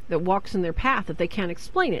anything that walks in their path that they can't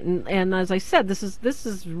explain it. And as I said, this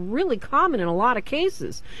is really common in a lot of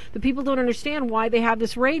cases. The people don't understand why they have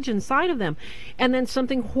this rage inside of them. And then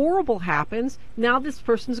something horrible happens. Now this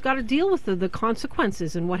person's got to deal with the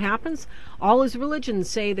consequences. And what happens? All his religions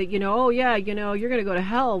say that, oh yeah, you're going to go to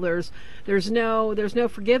hell. There's no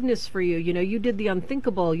forgiveness for you. You did the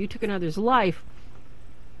unthinkable. You took another's life.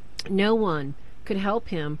 No one could help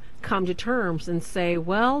him come to terms and say,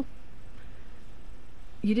 well,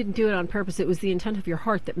 you didn't do it on purpose. It was the intent of your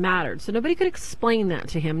heart that mattered. So nobody could explain that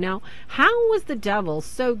to him. Now, how was the devil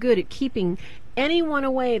so good at keeping anyone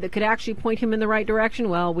away that could actually point him in the right direction?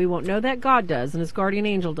 Well, we won't know that. God does, and his guardian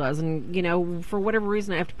angel does. And, for whatever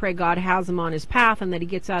reason, I have to pray God has him on his path and that he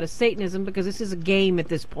gets out of Satanism, because this is a game at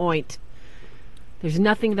this point. There's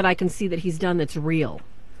nothing that I can see that he's done that's real.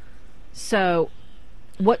 So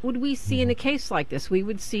what would we see in a case like this? We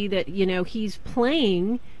would see that, he's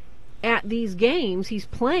playing at these games. He's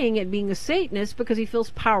playing at being a Satanist because he feels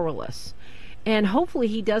powerless. And hopefully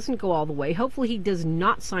he doesn't go all the way. Hopefully he does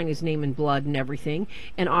not sign his name in blood and everything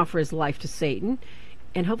and offer his life to Satan.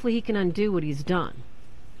 And hopefully he can undo what he's done.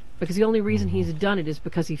 Because the only reason he's done it is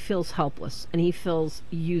because he feels helpless and he feels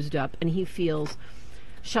used up and he feels,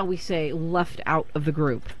 shall we say, left out of the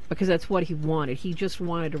group, because that's what he wanted. He just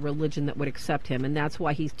wanted a religion that would accept him, and that's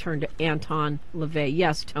why he's turned to Anton LaVey.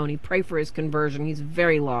 Yes, Tony, pray for his conversion. He's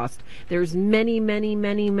very lost. There's many, many,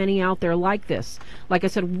 many, many out there like this. Like I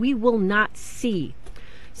said, we will not see.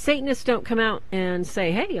 Satanists don't come out and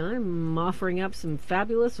say, hey, I'm offering up some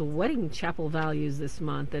fabulous wedding chapel values this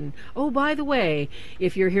month. And, oh, by the way,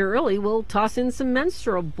 if you're here early, we'll toss in some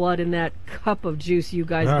menstrual blood in that cup of juice you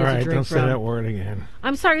guys get to drink from. Don't say that word again.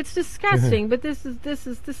 I'm sorry, it's disgusting, but this is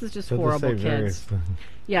just horrible, kids.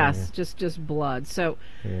 Yes, yeah. just blood. So,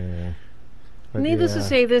 yeah. Needless to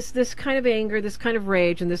say, this kind of anger, this kind of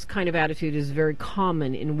rage, and this kind of attitude is very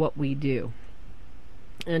common in what we do.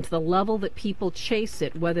 And to the level that people chase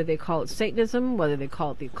it, whether they call it Satanism, whether they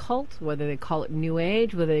call it the occult, whether they call it New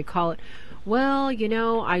Age, whether they call it, well,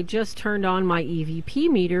 I just turned on my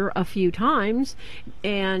EVP meter a few times,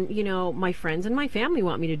 and, my friends and my family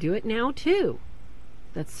want me to do it now, too.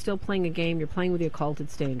 That's still playing a game. You're playing with the occult.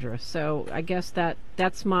 It's dangerous. So I guess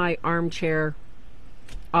that's my armchair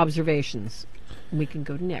observations. We can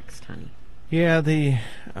go next, honey. Yeah,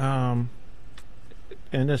 in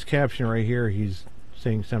this caption right here, he's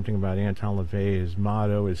saying something about Anton LaVey. His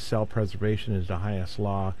motto is self-preservation is the highest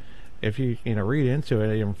law. If you read into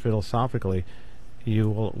it, even philosophically, you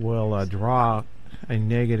will draw a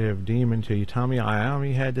negative demon to you. Tell me, I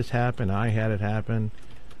had this happen. I had it happen.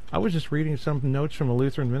 I was just reading some notes from a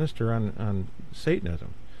Lutheran minister on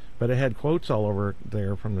Satanism, but it had quotes all over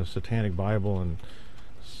there from the Satanic Bible and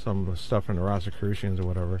some stuff from the Rosicrucians or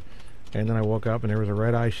whatever. And then I woke up and there was a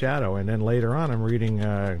red eye shadow. And then later on, I'm reading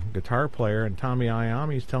Guitar Player, and Tommy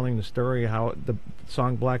Iommi's telling the story how the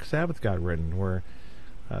song Black Sabbath got written, where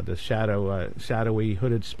the shadowy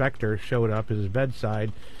hooded specter showed up at his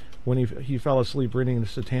bedside when he fell asleep reading the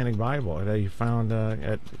Satanic Bible. And he found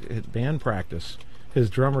at band practice, his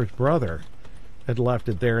drummer's brother had left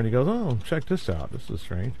it there, and he goes, "Oh, check this out. This is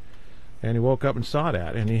strange." And he woke up and saw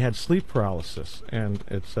that, and he had sleep paralysis. And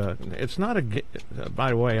it's not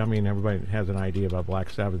by the way, I mean, everybody has an idea about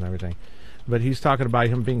Black Sabbath and everything, but he's talking about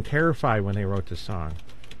him being terrified when they wrote this song,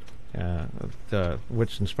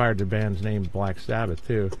 which inspired the band's name Black Sabbath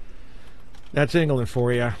too. That's England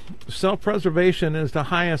for you. Self-preservation is the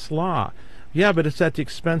highest law. Yeah, but it's at the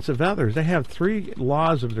expense of others. They have 3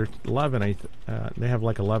 laws of their 11. They have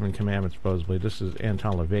like 11 commandments supposedly. This is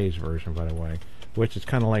Anton LaVey's version, by the way, which is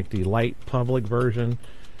kind of like the light public version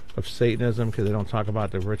of Satanism, because they don't talk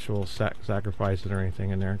about the ritual sacrifices or anything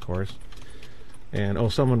in there, of course.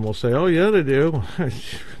 And someone will say, "Oh yeah, they do."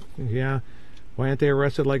 Yeah, why aren't they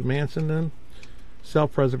arrested like Manson then?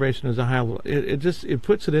 Self-preservation is a high. It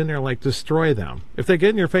puts it in there like destroy them. If they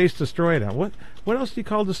get in your face, destroy them. What else do you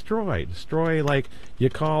call destroy? Destroy, like you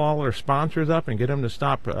call all their sponsors up and get them to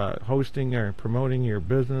stop hosting or promoting your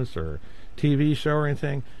business or TV show or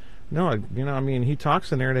anything. No, he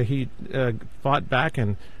talks in there that he fought back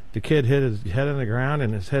and the kid hit his head on the ground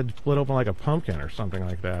and his head split open like a pumpkin or something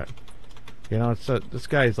like that. This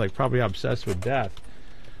guy's like probably obsessed with death.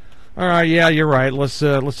 All right, yeah, you're right. Let's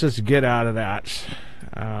just get out of that.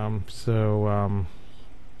 How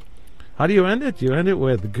do you end it? You end it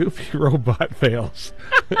with goofy robot fails.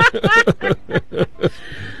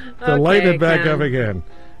 To lighten it back up again.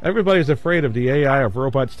 Everybody's afraid of the AI of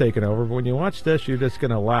robots taking over, but when you watch this, you're just going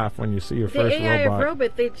to laugh when you see your first robot. The AI of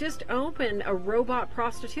robot, they just opened a robot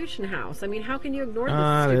prostitution house. I mean, how can you ignore this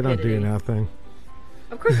stupidity? They don't do nothing.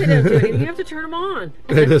 Of course they don't do anything. You have to turn them on.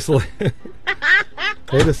 They just lay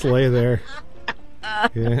there.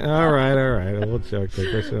 Yeah, all right. We'll joke.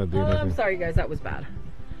 I'm sorry, guys. That was bad.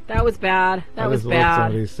 That was bad.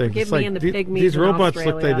 Give me and the pygmies. These robots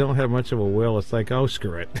Australia. look, they don't have much of a will. It's like, oh,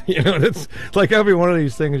 screw it. It's like every one of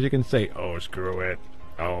these things you can say, oh, screw it.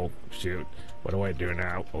 Oh, shoot. What do I do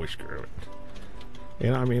now? Oh, screw it.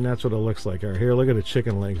 I mean, that's what it looks like. Here, look at the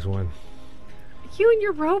chicken legs one. You and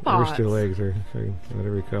your robots. Rooster legs, or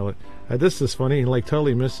whatever you call it. This is funny. He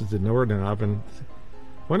totally misses the Norden up, and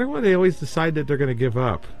wonder why they always decide that they're going to give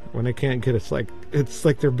up when they can't get. It's like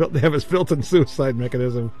they have this built-in suicide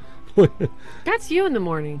mechanism. That's you in the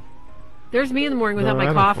morning. There's me in the morning without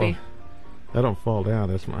my coffee. I don't fall down.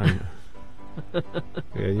 That's mine. Yeah,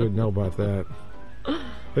 you'd know about that.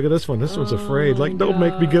 Look at this one. This one's afraid. Like, don't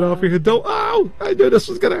make me get off here. Don't. Oh, I knew this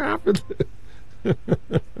was going to happen.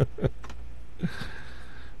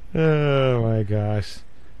 Oh my gosh.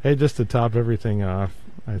 Hey, just to top everything off.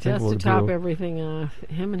 Everything off,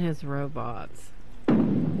 him and his robots.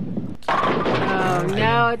 Oh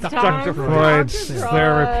no, it's time Dr. for Freud's Dr.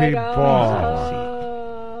 therapy Freud.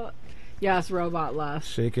 ball. Yes, robot left.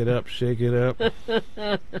 Shake it up.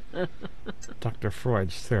 Dr.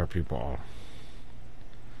 Freud's therapy ball.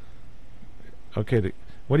 Okay,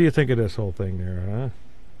 what do you think of this whole thing there,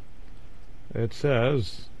 huh? It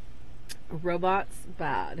says... Robots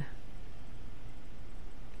bad.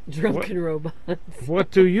 Drunken robots. What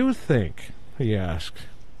do you think? He asked.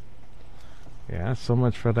 Yeah, so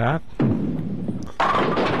much for that.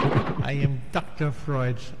 I am Dr.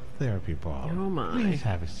 Freud's therapy ball. Oh my. Please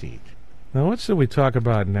have a seat. Now, what should we talk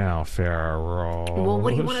about now, Farrell? Well,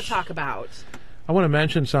 what do you want to talk about? I want to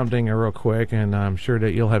mention something real quick, and I'm sure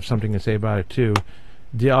that you'll have something to say about it too.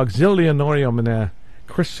 The Auxilianorium and the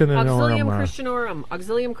Christianorum.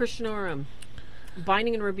 Auxilium Christianorum.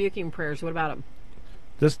 Binding and rebuking prayers. What about them?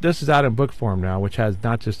 This is out in book form now, which has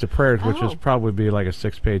not just the prayers, which is probably be like a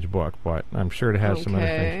 6-page book, but I'm sure it has some other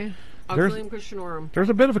things. Auxilium Christianorum. There's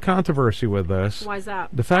a bit of a controversy with this. Why is that?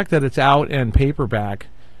 The fact that it's out in paperback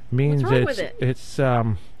means What's wrong with it?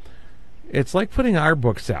 it's like putting our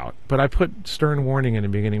books out, but I put stern warning in the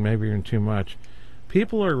beginning, maybe even too much.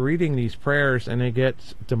 People are reading these prayers and they get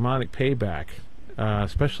demonic payback.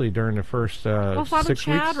 Especially during the first 6 weeks. Well, Father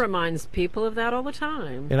Chad reminds people of that all the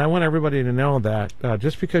time. And I want everybody to know that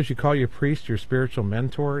just because you call your priest your spiritual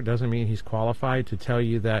mentor doesn't mean he's qualified to tell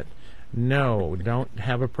you that, no, don't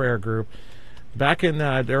have a prayer group. Back in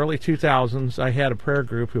the early 2000s, I had a prayer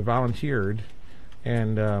group who volunteered,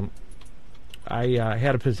 and I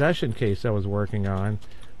had a possession case I was working on.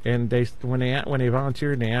 And when they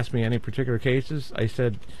volunteered and they asked me any particular cases, I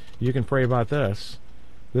said, you can pray about this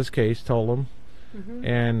case, told them. Mm-hmm.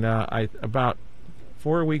 And about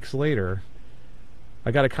 4 weeks later,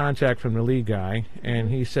 I got a contact from the lead guy, and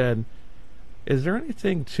he said, is there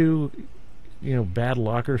anything to, bad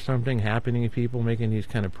luck or something happening to people making these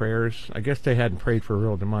kind of prayers? I guess they hadn't prayed for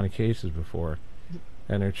real demonic cases before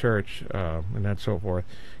in their church, and that so forth.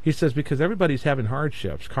 He says, because everybody's having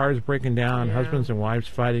hardships, cars breaking down, husbands and wives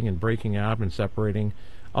fighting and breaking up and separating,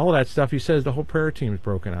 all of that stuff. He says the whole prayer team's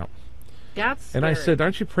broken up. That's scary. And I said,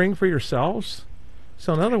 aren't you praying for yourselves?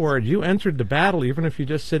 So in other words, you entered the battle even if you're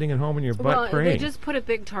just sitting at home in your butt praying. They just put a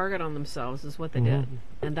big target on themselves is what they did.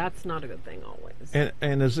 And that's not a good thing always.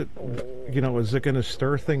 And is it, is it going to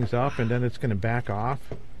stir things up and then it's going to back off?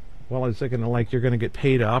 Well, is it going to, you're going to get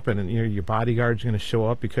paid up and your bodyguard's going to show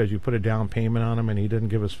up because you put a down payment on him and he didn't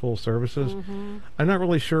give us full services? Mm-hmm. I'm not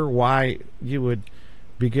really sure why you would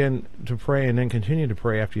begin to pray and then continue to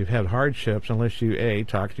pray after you've had hardships unless you,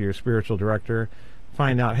 talk to your spiritual director,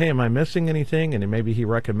 find out, hey, am I missing anything? And then maybe he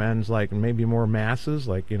recommends maybe more masses,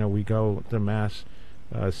 we go to mass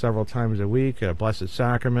several times a week, Blessed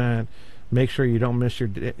Sacrament, make sure you don't miss your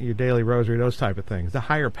daily rosary, those type of things, the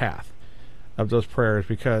higher path of those prayers,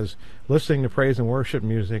 because listening to praise and worship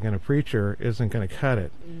music and a preacher isn't going to cut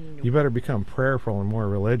it. You better become prayerful and more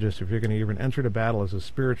religious if you're going to even enter the battle as a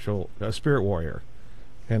spirit warrior.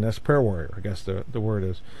 And that's prayer warrior, I guess the word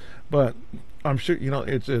is. But I'm sure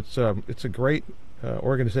it's a great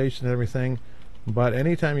organization and everything, but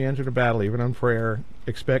anytime you enter the battle, even on prayer,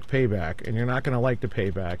 expect payback, and you're not going to like the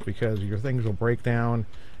payback because your things will break down.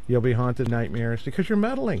 You'll be haunted nightmares because you're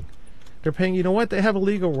meddling. They're paying. You know what? They have a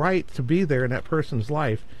legal right to be there in that person's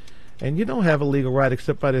life, And you don't have a legal right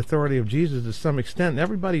except by the authority of Jesus to some extent.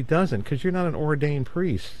 Everybody doesn't, because you're not an ordained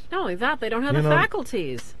priest. Not only that, they don't have the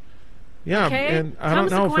faculties. Yeah, okay? and I don't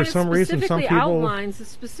know, for some reason, some people... outlines the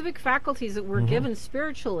specific faculties that we're given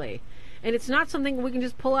spiritually. And it's not something we can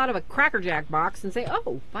just pull out of a Cracker Jack box and say,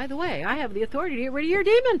 oh, by the way, I have the authority to get rid of your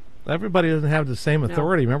demon. Everybody doesn't have the same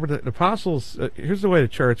authority. No. Remember, the apostles, here's the way the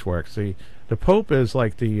church works. The Pope is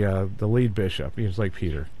like the lead bishop. He's like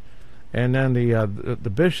Peter. And then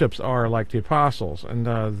the bishops are like the apostles. And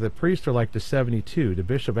the priests are like the 72. The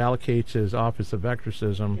bishop allocates his office of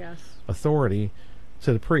exorcism authority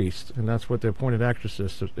to the priest. And that's what the appointed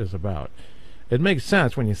exorcist is about. It makes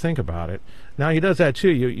sense when you think about it. Now, he does that too,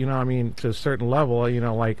 you know, I mean, to a certain level, you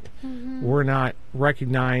know, like we're not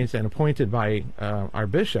recognized and appointed by our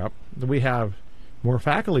bishop. We have more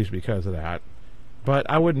faculties because of that. But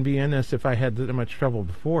I wouldn't be in this if I had that much trouble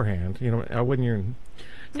beforehand. You know, I wouldn't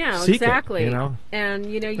seek exactly. it, you know? And,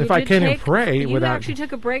 you know, if I can't pray you without... actually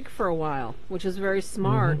took a break for a while, which is very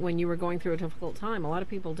smart when you were going through a difficult time. A lot of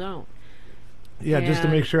people don't. Yeah, just to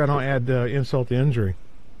make sure I don't add insult to injury.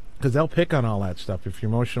 Because they'll pick on all that stuff. If you're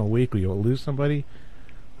emotional weak, you'll lose somebody,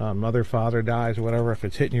 mother, father dies, or whatever, if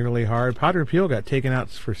it's hitting you really hard. Padre Pio got taken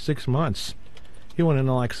out for 6 months. He went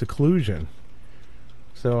into, like, seclusion.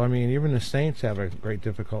 So, I mean, even the saints have a great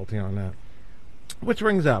difficulty on that. Which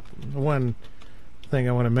brings up one thing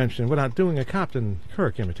I want to mention without doing a Captain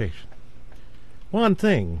Kirk imitation. One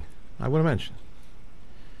thing I want to mention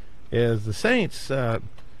is the saints... we're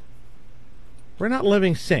not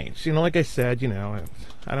living saints. You know, like I said, you know,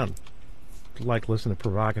 I don't like listening to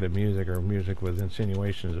provocative music or music with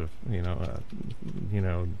insinuations of,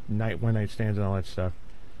 one night stands and all that stuff.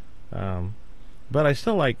 But I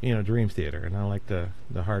still like, you know, Dream Theater, and I like the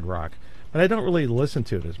hard rock. But I don't really listen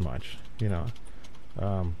to it as much, you know.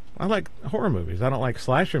 I like horror movies. I don't like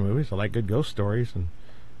slasher movies. I like good ghost stories and,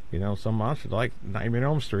 you know, some monsters. I like Nightmare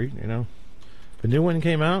on Elm Street, you know. The new one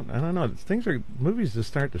came out. I don't know. Movies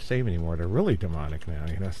just aren't the same anymore. They're really demonic now,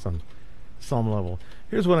 you know, some level.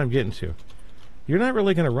 Here's what I'm getting to. You're not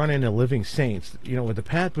really going to run into living saints, you know, with the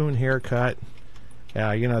Pat Boone haircut.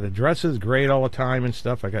 You know, the dress is great all the time and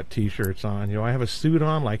stuff. I got T-shirts on. You know, I have a suit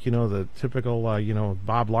on, like, you know, the typical, you know,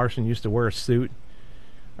 Bob Larson used to wear a suit.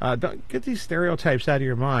 Don't get these stereotypes out of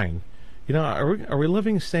your mind. You know, are we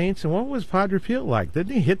living saints? And what was Padre Pio like?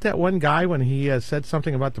 Didn't he hit that one guy when he said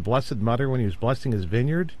something about the Blessed Mother when he was blessing his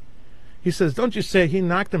vineyard? He says, don't you say, he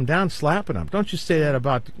knocked him down slapping him. Don't you say that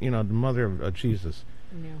about, you know, the mother of Jesus.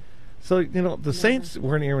 No. So, you know, the saints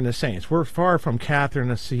weren't even the saints. We're far from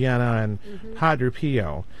Catherine of Siena and Padre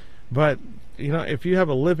Pio. But, you know, if you have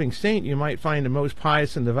a living saint, you might find the most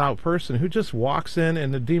pious and devout person who just walks in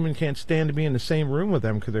and the demon can't stand to be in the same room with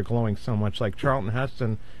them because they're glowing so much, like Charlton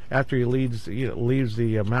Heston after he leaves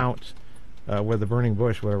the mount with the burning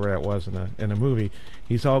bush, whatever that was in a movie.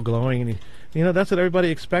 He's all glowing, and you know, that's what everybody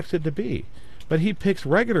expects it to be. But he picks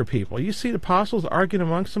regular people. You see the apostles arguing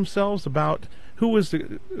amongst themselves about who was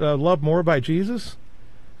loved more by Jesus?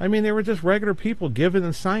 I mean, they were just regular people given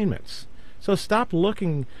assignments. So stop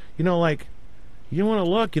looking, you know, like, you want to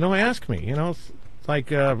look, you know, ask me. You know, it's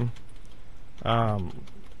like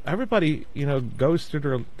everybody, you know, goes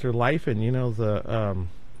through their life, and, you know,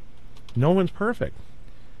 no one's perfect.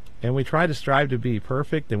 And we try to strive to be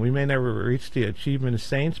perfect, and we may never reach the achievement of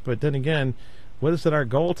saints, but then again, what is it our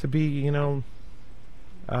goal to be, you know,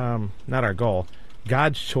 not our goal,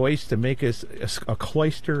 God's choice to make us a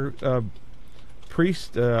cloister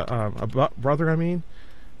priest, a brother, I mean?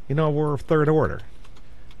 You know, we're third order,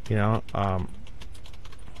 you know.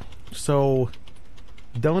 So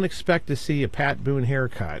don't expect to see a Pat Boone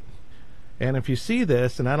haircut. And if you see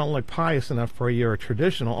this, and I don't look pious enough for you or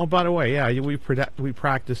traditional, oh, by the way, yeah, we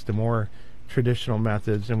practice the more traditional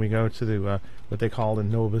methods, and we go to the what they call the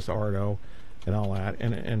Novus Ordo and all that.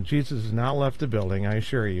 And Jesus has not left the building, I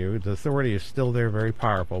assure you. The authority is still there, very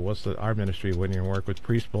powerful. Our ministry wouldn't even work with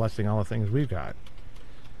priests blessing all the things we've got.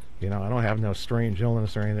 You know, I don't have no strange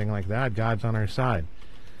illness or anything like that. God's on our side.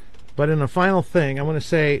 But in the final thing, I want to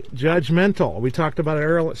say judgmental. We talked about it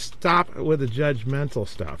earlier. Stop with the judgmental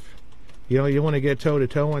stuff. You know, you want to get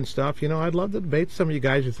toe-to-toe on stuff. You know, I'd love to debate some of you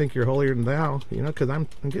guys who think you're holier than thou, you know, because I'm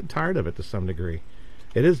getting tired of it to some degree.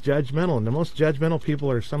 It is judgmental, and the most judgmental people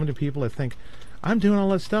are some of the people that think, I'm doing all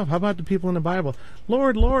that stuff. How about the people in the Bible?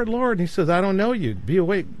 Lord, Lord, Lord. And he says, I don't know you. Be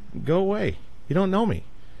away. Go away. You don't know me.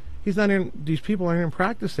 These people aren't even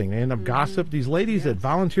practicing. They end up gossip. These ladies that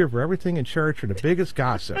volunteer for everything in church are the biggest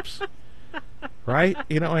gossips. Right?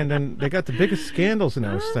 You know, and then they got the biggest scandals in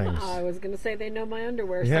those things. I was going to say they know my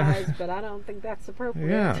underwear size, but I don't think that's appropriate.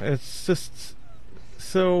 Yeah, it's just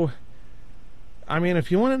so I mean,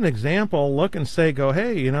 if you want an example, look and say,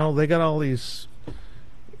 hey, you know, they got all these.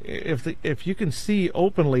 If you can see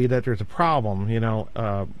openly that there's a problem, you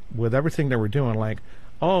know, with everything that we're doing, like,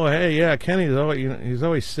 oh, hey, yeah, Kenny's always, you know, he's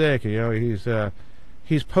always sick, you know,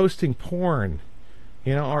 he's posting porn,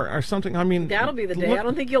 you know, or something. I mean, that'll be the day. I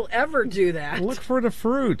don't think you'll ever do that. Look for the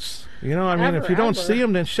fruits, you know. I mean, Ever, if you don't ever. see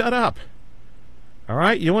them, then shut up. All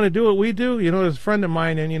right, you want to do what we do? You know, there's a friend of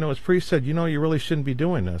mine, and you know, his priest said, you know, you really shouldn't be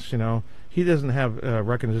doing this. You know, he doesn't have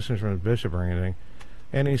recognition from his bishop or anything,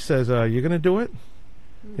 and he says, you're going to do it?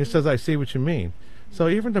 He says, I see what you mean. So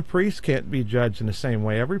even the priest can't be judged in the same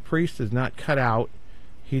way. Every priest is not cut out.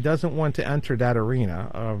 He doesn't want to enter that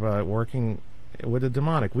arena of working with the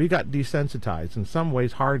demonic. We got desensitized, in some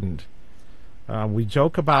ways hardened. We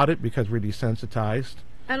joke about it because we're desensitized.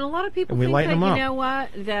 And a lot of people And we think lighten that, them you up. know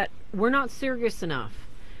what, that we're not serious enough.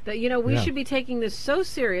 That, you know, we Yeah. should be taking this so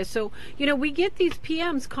serious. So, you know, we get these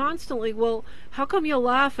PMs constantly. Well, how come you'll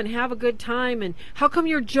laugh and have a good time? And how come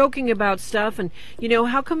you're joking about stuff? And, you know,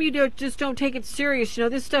 how come you just don't take it serious? You know,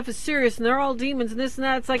 this stuff is serious and they're all demons and this and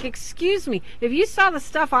that. It's like, excuse me. If you saw the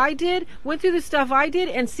stuff I did, went through the stuff I did,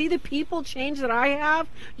 and see the people change that I have,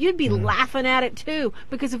 you'd be laughing at it too.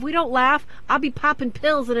 Because if we don't laugh, I'll be popping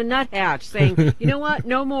pills in a nut hatch saying, you know what?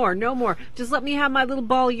 No more, no more. Just let me have my little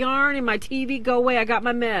ball of yarn and my TV go away. I got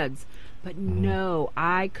my meds. But no,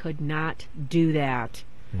 I could not do that.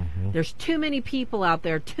 There's too many people out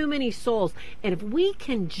there, too many souls. And if we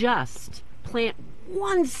can just plant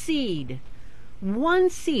one seed,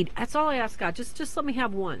 that's all I ask God. Just let me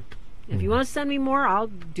have one. If you want to send me more, I'll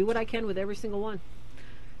do what I can with every single one.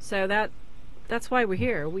 So that's why we're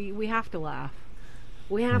here. We have to laugh.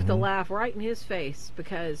 We have to laugh right in his face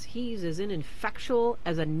because he's as ineffectual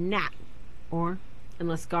as a gnat. Or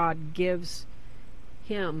unless God gives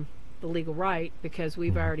him the legal right, because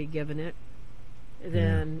we've already given it,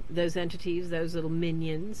 then those entities, those little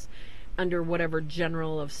minions under whatever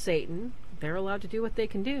general of Satan, they're allowed to do what they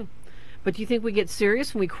can do. But do you think we get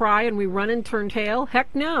serious when we cry and we run and turn tail?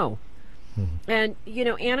 Heck no. And you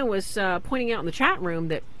know, Anna was pointing out in the chat room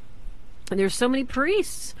that there's so many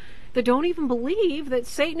priests that don't even believe that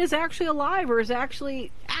Satan is actually alive or is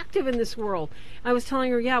actually active in this world. I was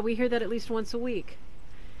telling her, yeah, we hear that at least once a week.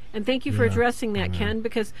 And thank you for addressing that, Ken,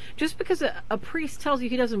 because just because a priest tells you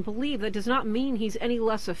he doesn't believe, that does not mean he's any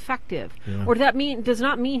less effective. Or does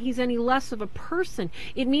not mean he's any less of a person.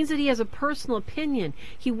 It means that he has a personal opinion.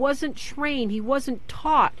 He wasn't trained. He wasn't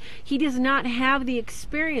taught. He does not have the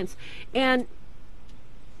experience. And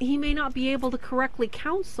he may not be able to correctly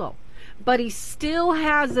counsel, but he still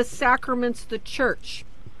has the sacraments of the church.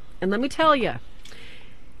 And let me tell you,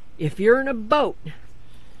 if you're in a boat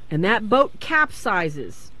and that boat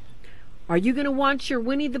capsizes, are you going to want your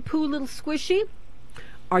Winnie the Pooh little squishy?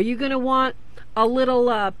 Are you going to want a little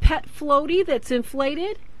pet floaty that's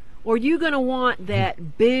inflated? Or are you going to want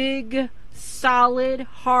that big, solid,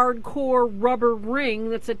 hardcore rubber ring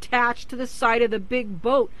that's attached to the side of the big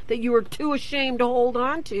boat that you are too ashamed to hold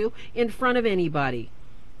on to in front of anybody?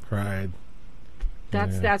 Pride.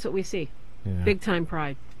 That's what we see. Big time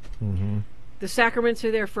pride. The sacraments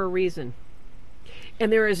are there for a reason.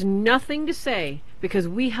 And there is nothing to say, because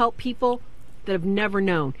we help people that have never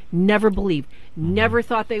known, never believed, never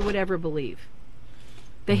thought they would ever believe.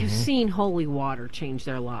 They have seen holy water change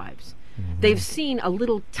their lives. They've seen a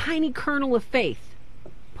little tiny kernel of faith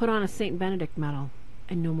put on a St. Benedict medal,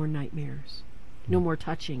 and no more nightmares, no more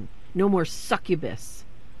touching, no more succubus.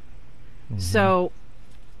 So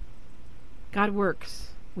God works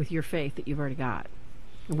with your faith that you've already got.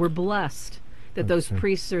 And we're blessed that those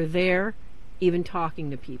priests are there, even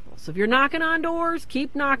talking to people. So if you're knocking on doors,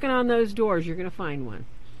 keep knocking on those doors. You're going to find one.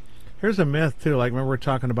 Here's a myth, too. Like, remember we were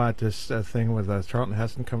talking about this thing with Charlton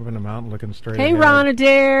Heston coming from the mountain looking straight Hey, ahead. Ron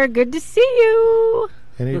Adair, good to see you.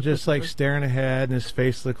 And he's just, like, staring ahead, and his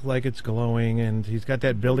face looks like it's glowing, and he's got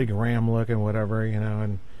that Billy Graham look and whatever, you know.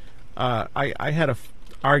 And I had a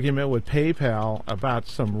argument with PayPal about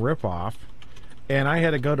some ripoff, and I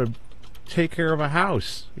had to go to take care of a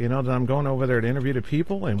house, you know, that I'm going over there to interview the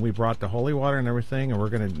people, and we brought the holy water and everything, and we're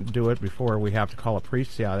going to do it before we have to call a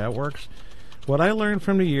priest, see how that works. What I learned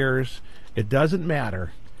from the years, it doesn't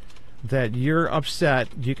matter that you're upset.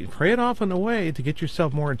 You can pray it off in a way to get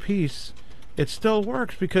yourself more at peace. It still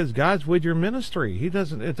works because God's with your ministry. It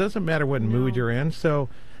doesn't matter what mood you're in. So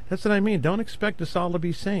that's what I mean. Don't expect us all to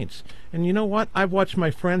be saints. And you know what? I've watched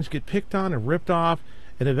my friends get picked on and ripped off,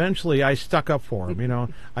 and eventually I stuck up for them. You know,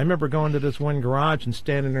 I remember going to this one garage and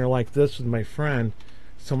standing there like this with my friend,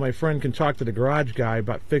 so my friend can talk to the garage guy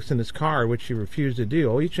about fixing his car, which he refused to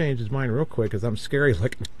do. Oh, he changed his mind real quick because I'm scary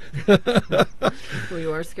looking. Well,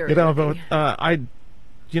 you are scary. You know, but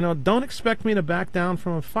don't expect me to back down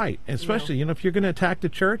from a fight. Especially, if you're going to attack the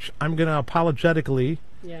church, I'm going to apologetically,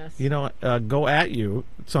 yes, go at you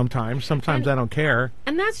sometimes. Sometimes I don't care.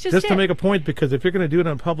 And that's just to make a point, because if you're going to do it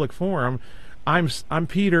in a public forum, I'm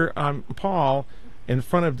Peter, I'm Paul, in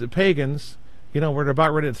front of the pagans. We're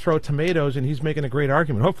about ready to throw tomatoes, and he's making a great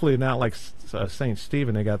argument. Hopefully not like St.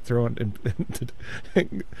 Stephen. They got thrown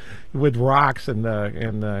with rocks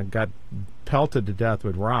and got pelted to death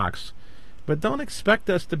with rocks. But don't expect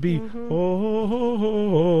us to be,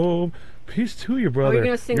 peace to you, brother. You're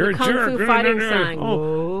going to sing the Kung Fu fighting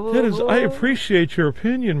song. That is, I appreciate your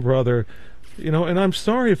opinion, brother. And I'm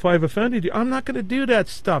sorry if I've offended you. I'm not going to do that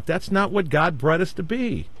stuff. That's not what God bred us to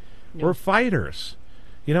be. No. We're fighters.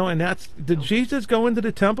 And did Jesus go into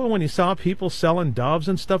the temple when he saw people selling doves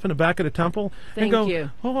and stuff in the back of the temple? Thank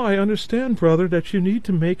you. Oh, I understand, brother, that you need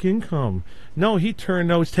to make income. No, he turned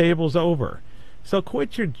those tables over. So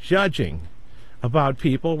quit your judging about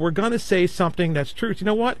people. We're going to say something that's true. You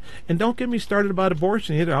know what? And don't get me started about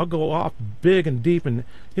abortion either. I'll go off big and deep. And,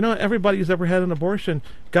 everybody who's ever had an abortion,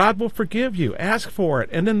 God will forgive you. Ask for it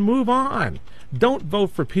and then move on. Don't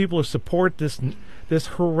vote for people who support this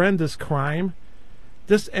horrendous crime.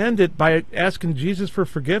 Just end it by asking Jesus for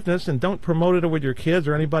forgiveness, and don't promote it with your kids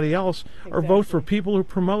or anybody else, or vote for people who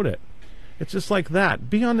promote it. It's just like that.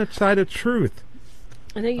 Be on the side of truth.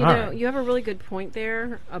 And then, you have a really good point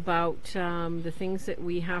there about the things that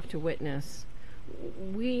we have to witness.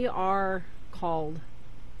 We are called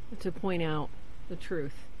to point out the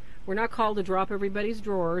truth. We're not called to drop everybody's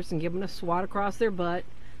drawers and give them a swat across their butt.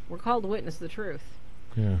 We're called to witness the truth.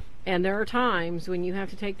 Yeah. And there are times when you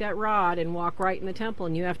have to take that rod and walk right in the temple,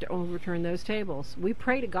 and you have to overturn those tables. We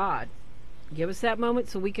pray to God, give us that moment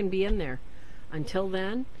so we can be in there. Until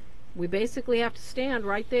then, we basically have to stand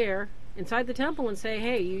right there inside the temple and say,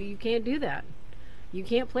 hey, you can't do that. You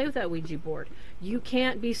can't play with that Ouija board. You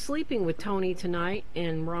can't be sleeping with Tony tonight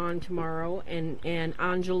and Ron tomorrow and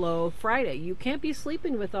Angelo Friday. You can't be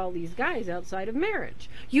sleeping with all these guys outside of marriage.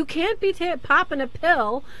 You can't be popping a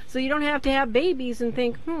pill so you don't have to have babies and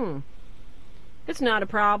think, it's not a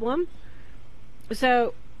problem.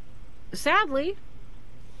 So, sadly,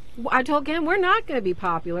 I told Ken, we're not going to be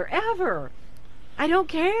popular ever. I don't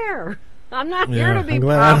care. I'm not here to be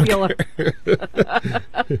popular.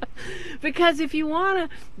 Because if you want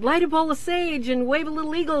to light a bowl of sage and wave a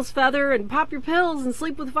little eagle's feather and pop your pills and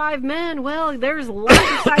sleep with 5 men, well, there's lots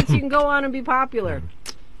of sites you can go on and be popular.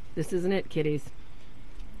 This isn't it, kiddies.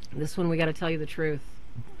 This one we got to tell you the truth.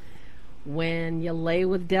 When you lay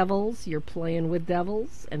with devils, you're playing with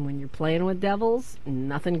devils. And when you're playing with devils,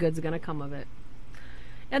 nothing good's going to come of it.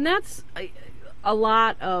 And that's a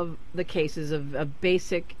lot of the cases of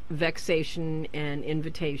basic vexation and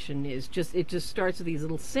invitation is just, it just starts with these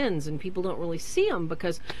little sins, and people don't really see them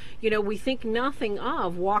because, we think nothing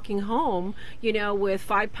of walking home, with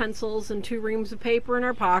 5 pencils and 2 reams of paper in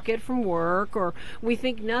our pocket from work, or we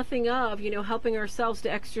think nothing of, helping ourselves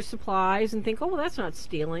to extra supplies and think, oh, well, that's not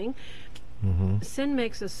stealing. Mm-hmm. Sin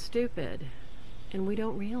makes us stupid, and we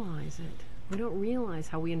don't realize it. We don't realize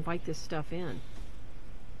how we invite this stuff in.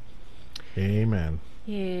 Amen.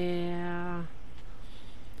 Yeah.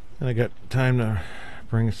 And I got time to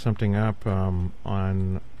bring something up on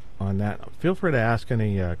that. Feel free to ask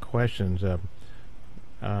any questions.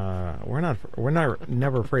 We're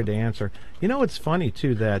never afraid to answer. It's funny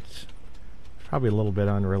too that probably a little bit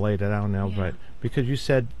unrelated. I don't know, but because you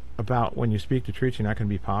said about when you speak the truth, you're not going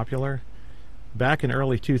to be popular. Back in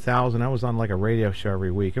early 2000, I was on like a radio show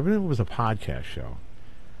every week. Even if it was a podcast show.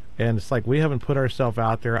 And it's like we haven't put ourselves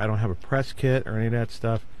out there. I don't have a press kit or any of that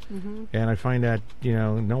stuff. Mm-hmm. And I find that,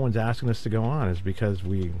 no one's asking us to go on is because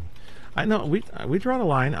we draw the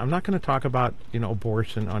line. I'm not going to talk about,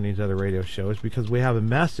 abortion on these other radio shows because we have a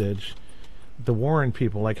message to warn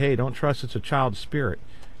people like, hey, don't trust it's a child's spirit.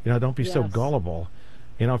 Don't be so gullible.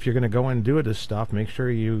 If you're going to go in and do this stuff, make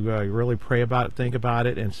sure you really pray about it, think about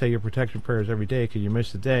it, and say your protection prayers every day because you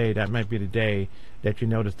miss the day. That might be the day that you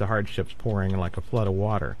notice the hardships pouring in like a flood of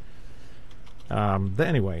water. But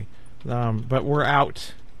we're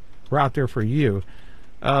out there for you.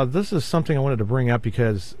 This is something I wanted to bring up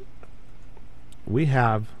because we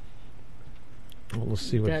have. Well, let's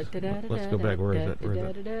see what. Let's go back. Where is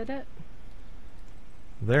it?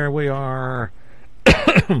 There we are.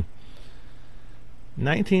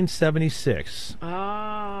 1976.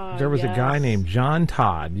 There was a guy named John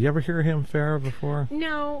Todd. You ever hear him, Farrah, before?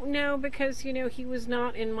 No, because he was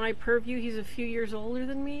not in my purview. He's a few years older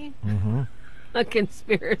than me. Mm-hmm. A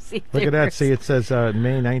conspiracy theorist. Look at that. See, it says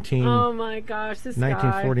May 19. Oh my gosh, this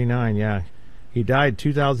 1949. guy. Yeah, he died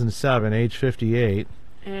 2007, age 58.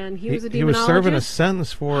 And he was a demonologist? He was serving a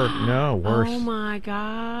sentence for, no, worse. Oh, my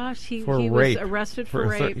gosh. He for was rape. arrested for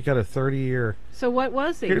rape. He got a 30-year. So what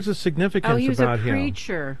was he? Here's the significance about him. Oh, he was a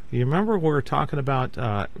preacher. You remember we were talking about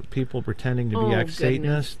people pretending to be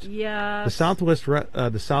ex-Satanists? Yes.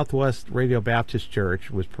 The Southwest Radio Baptist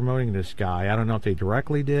Church was promoting this guy. I don't know if they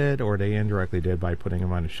directly did or they indirectly did by putting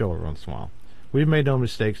him on a show every once in a while. We've made no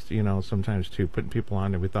mistakes, sometimes too, putting people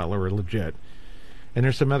on that we thought were legit. And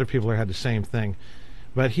there's some other people that had the same thing.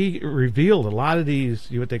 But he revealed a lot of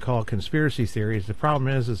these, what they call conspiracy theories. The problem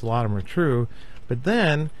is a lot of them are true. But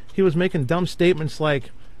then he was making dumb statements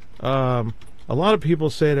like, a lot of people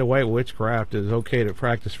say that white witchcraft is okay to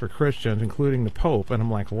practice for Christians, including the Pope. And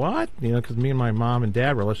I'm like, what? Because me and my mom and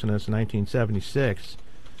dad were listening to this in 1976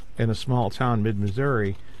 in a small town,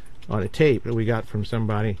 mid-Missouri, on a tape that we got from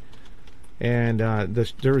somebody. And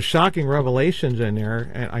there were shocking revelations in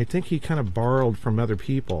there, and I think he kind of borrowed from other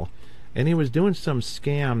people. And he was doing some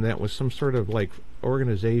scam that was some sort of like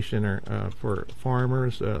organization or for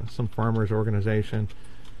farmers, some farmers organization.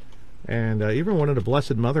 And even one of the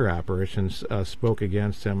Blessed Mother apparitions spoke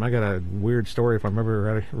against him. I got a weird story if I'm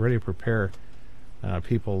ever ready to prepare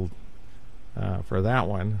people for that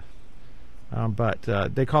one. But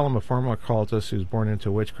they call him a former occultist who's born into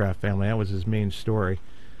a witchcraft family. That was his main story.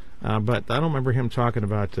 But I don't remember him talking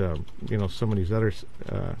about some of these others,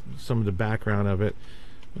 some of the background of it.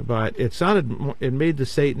 But it made the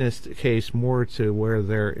Satanist case more to where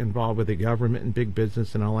they're involved with the government and big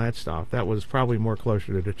business and all that stuff. That was probably more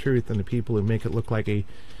closer to the truth than the people who make it look like a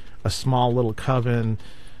small little coven,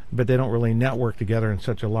 but they don't really network together on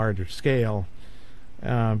such a larger scale.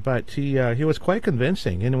 But he was quite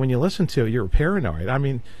convincing, and when you listen to it, you're paranoid. I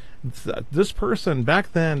mean, this person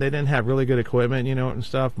back then, they didn't have really good equipment, and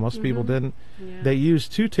stuff. Most people didn't. Yeah. They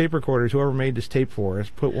used 2 tape recorders. Whoever made this tape for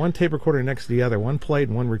us put one tape recorder next to the other. One played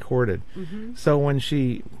and one recorded. So when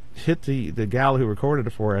she hit the gal who recorded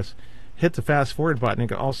it for us, hit the fast forward button,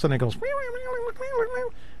 and all of a sudden it goes,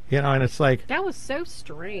 and it's like, that was so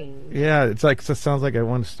strange. Yeah, it sounds like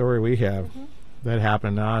one story we have that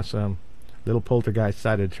happened to us. Little poltergeist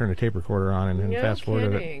decided to turn the tape recorder on and then fast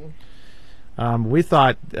forward it. We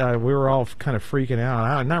thought we were all kind of freaking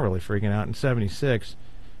out. Not really freaking out. In '76,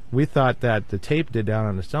 we thought that the tape did that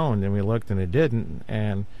on its own. Then we looked and it didn't,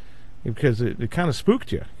 and because it kind of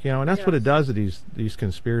spooked you, and that's what it does to these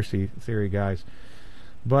conspiracy theory guys.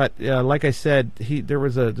 But like I said, there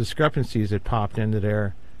was a discrepancies that popped into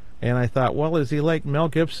there, and I thought, well, is he like Mel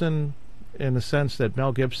Gibson in the sense that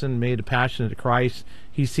Mel Gibson made a Passion of the Christ?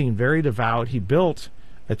 He seemed very devout. He built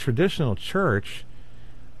a traditional church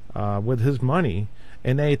with his money,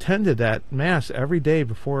 and they attended that mass every day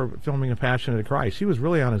before filming A Passion of the Christ. He was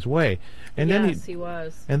really on his way, and then he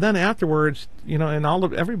was. And then afterwards, and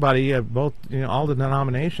everybody, both all the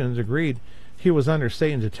denominations agreed he was under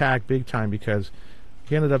Satan's attack big time because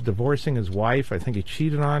he ended up divorcing his wife. I think he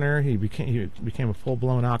cheated on her. He became a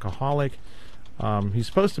full-blown alcoholic. He's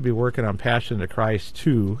supposed to be working on Passion of the Christ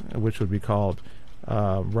 2, which would be called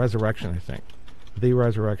Resurrection, I think, The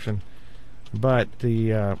Resurrection. But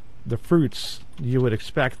the fruits, you would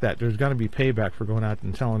expect that there's going to be payback for going out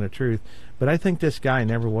and telling the truth. But I think this guy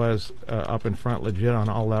never was up in front legit on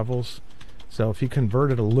all levels. So if he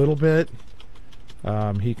converted a little bit,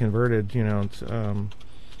 he converted,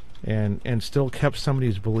 and still kept some of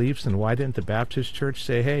these beliefs. And why didn't the Baptist Church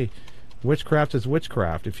say, hey, witchcraft is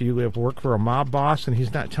witchcraft? If you work for a mob boss and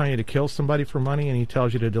he's not telling you to kill somebody for money and he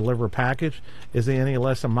tells you to deliver a package, is he any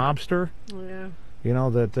less a mobster? Yeah.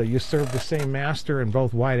 That you serve the same master in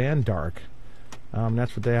both white and dark.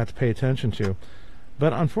 That's what they have to pay attention to.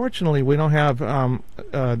 But unfortunately, we don't have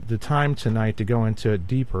the time tonight to go into it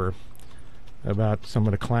deeper about some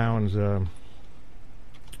of the clowns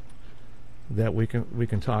that we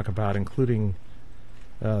can talk about, including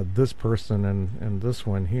this person and this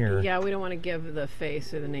one here. Yeah, we don't want to give the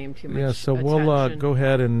face or the name too much. Yeah, so attention. We'll go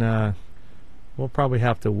ahead and we'll probably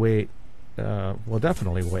have to wait. We'll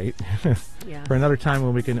definitely wait for another time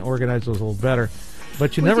when we can organize those a little better.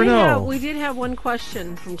 But you never know. We did have one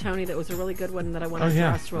question from Tony that was a really good one that I want to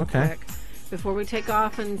address real quick before we take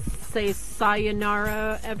off and say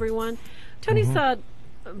sayonara, everyone. Tony said,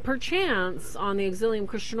 perchance on the Exilium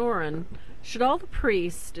Christianorum, should all the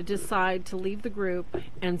priests decide to leave the group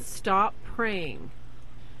and stop praying,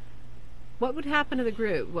 what would happen to the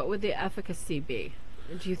group? What would the efficacy be?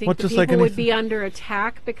 Do you think the people would be under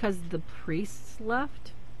attack because the priests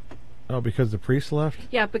left? Oh, because the priests left?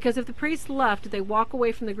 Yeah, because if the priests left, they walk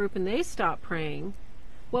away from the group and they stop praying,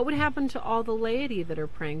 what would happen to all the laity that are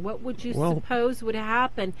praying? What would you suppose would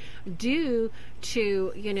happen due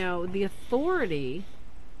to, the authority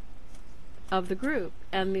of the group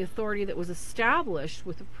and the authority that was established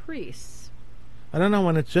with the priests. I don't know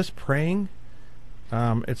when it's just praying.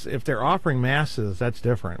 It's if they're offering masses, that's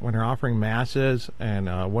different. When they're offering masses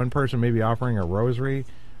and one person may be offering a rosary,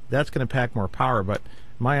 that's going to pack more power. But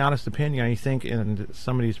my honest opinion, I think in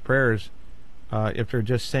some of these prayers, if they're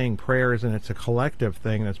just saying prayers and it's a collective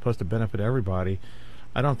thing that's supposed to benefit everybody,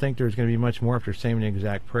 I don't think there's going to be much more if they're saying the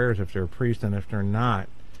exact prayers if they're a priest and if they're not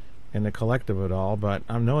in the collective of it all. But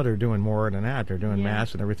I know they're doing more than that. They're doing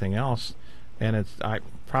mass and everything else, and it's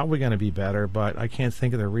probably going to be better, but I can't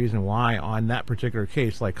think of the reason why on that particular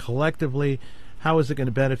case. Like collectively, how is it going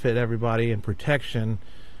to benefit everybody in protection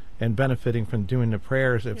and benefiting from doing the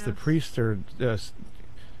prayers if the priests are just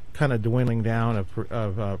kind of dwindling down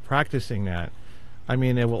of practicing that? I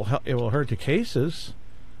mean, it will hurt the cases,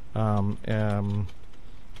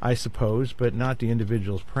 I suppose, but not the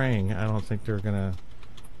individuals praying. I don't think they're going to,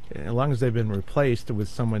 as long as they've been replaced with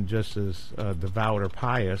someone just as devout or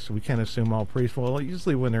pious. We can't assume all priests. Well,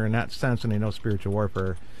 usually when they're in that sense and they know spiritual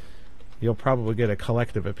warfare, you'll probably get a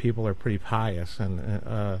collective of people are pretty pious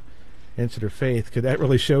and into their faith, because that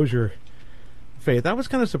really shows your faith. I was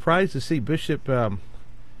kind of surprised to see Bishop.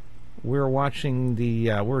 We were watching we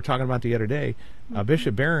were talking about the other day,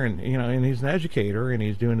 Bishop Barron, and he's an educator and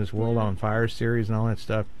he's doing this World on Fire series and all that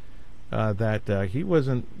stuff. That he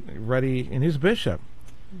wasn't ready, and he's a bishop.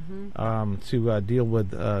 To deal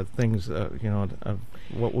with things, of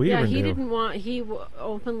what we even do. He didn't want. He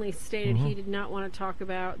openly stated he did not want to talk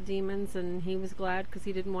about demons, and he was glad because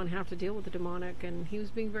he didn't want to have to deal with the demonic. And he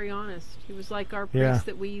was being very honest. He was like our priest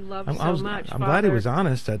that we love so much. I'm glad he was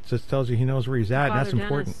honest. That just tells you he knows where he's at, and that's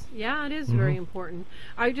important. Yeah, it is very important.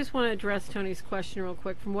 I just want to address Tony's question real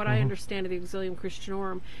quick. From what I understand of the Auxilium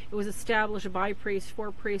Christianorum, it was established by priests,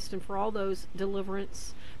 for priests, and for all those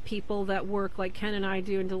deliverance people that work like Ken and I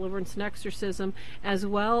do in deliverance and exorcism, as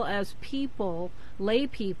well as people, lay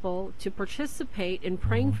people, to participate in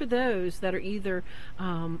praying for those that are either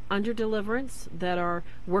under deliverance, that are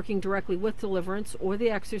working directly with deliverance, or the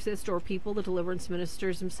exorcist, or people, the deliverance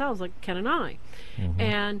ministers themselves, like Ken and I.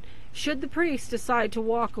 And should the priest decide to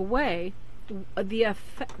walk away, the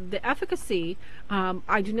efficacy,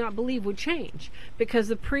 I do not believe would change, because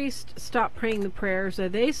the priest stopped praying the prayers, or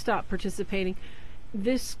they stopped participating.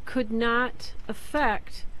 This could not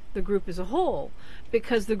affect the group as a whole,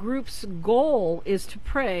 because the group's goal is to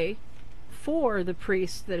pray for the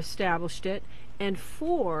priests that established it and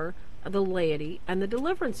for the laity and the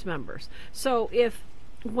deliverance members. So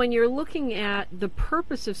when you're looking at the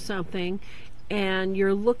purpose of something and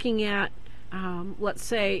you're looking at, let's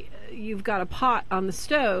say you've got a pot on the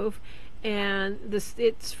stove and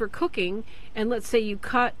it's for cooking, and let's say you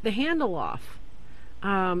cut the handle off,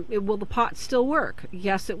 will the pot still work?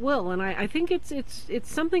 Yes, it will. And I think it's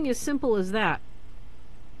something as simple as that.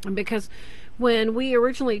 Because when we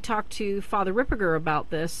originally talked to Father Ripperger about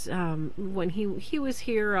this, when he was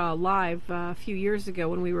here live a few years ago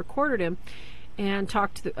when we recorded him and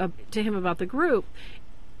talked to him about the group,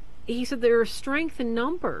 he said there are strength in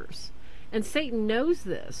numbers, and Satan knows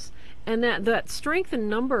this. And that strength in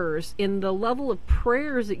numbers, in the level of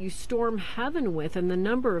prayers that you storm heaven with, and the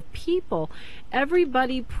number of people,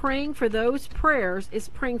 everybody praying for those prayers is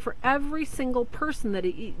praying for every single person that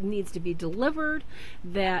needs to be delivered,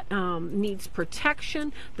 that needs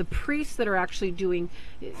protection. The priests that are actually doing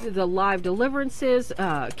the live deliverances,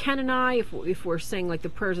 Ken and I, if we're saying like the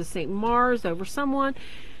prayers of St. Mars over someone,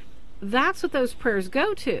 that's what those prayers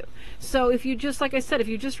go to. So if you just, like I said, if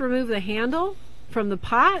you just remove the handle from the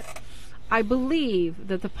pot, I believe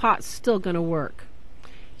that the pot's still going to work.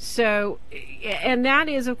 So, and that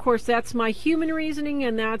is, of course, that's my human reasoning,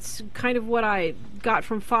 and that's kind of what I got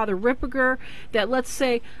from Father Ripperger, that let's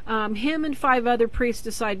say him and 5 other priests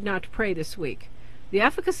decide not to pray this week. The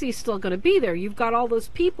efficacy is still going to be there. You've got all those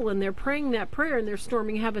people, and they're praying that prayer, and they're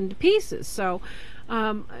storming heaven to pieces. So,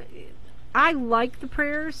 I like the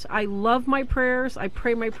prayers. I love my prayers. I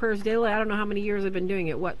pray my prayers daily. I don't know how many years I've been doing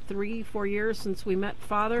it. 3-4 years since we met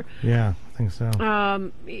Father? Yeah, I think so.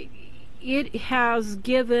 It has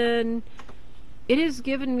given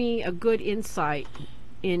me a good insight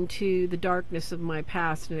into the darkness of my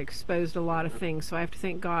past and exposed a lot of things. So I have to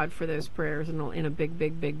thank God for those prayers in a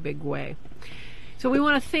big way. So we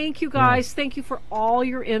want to thank you guys. Yeah. Thank you for all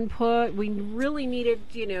your input. We really needed,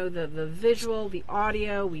 the visual, the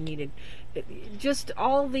audio. We needed just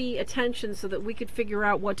all the attention so that we could figure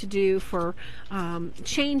out what to do for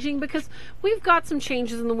changing, because we've got some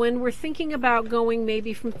changes in the wind. We're thinking about going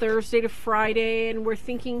maybe from Thursday to Friday, and we're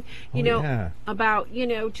thinking, about,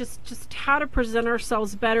 just how to present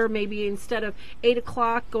ourselves better, maybe instead of 8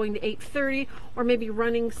 o'clock going to 8:30, or maybe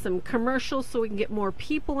running some commercials so we can get more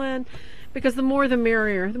people in. Because the more the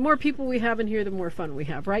merrier. The more people we have in here, the more fun we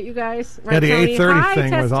have. Right, you guys? Right, Yeah, the Tony? 8:30 Hi,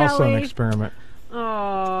 thing was also an Testelli. experiment.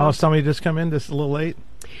 Oh, Somebody just come in just a little late?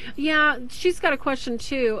 yeah, she's got a question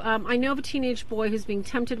too. I know of a teenage boy who's being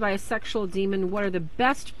tempted by a sexual demon. What are the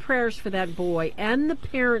best prayers for that boy and the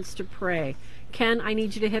parents to pray? Ken, I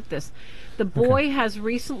need you to hit this. The boy has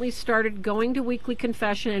recently started going to weekly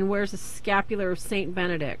confession and wears a scapular of Saint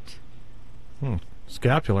Benedict.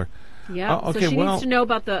 Scapular. Yeah, okay, so she well, needs to know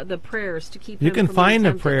about the prayers to keep You him can from find being the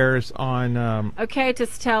tempted. prayers on Okay,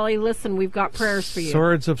 Testelli, listen, we've got prayers for you.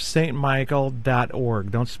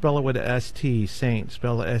 swordsofsaintmichael.org. Don't spell it with a S-T, saint.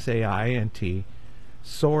 Spell it S-A-I-N-T.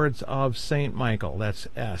 Swords of Saint Michael. That's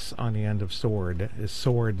S on the end of sword. Is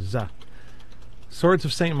swords.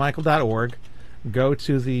 Swordsofsaintmichael.org. Go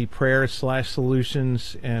to the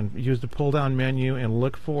prayers/solutions and use the pull-down menu and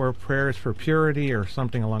look for prayers for purity or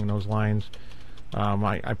something along those lines.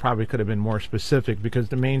 I probably could have been more specific because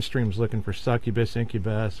the mainstream's looking for succubus,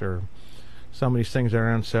 incubus, or some of these things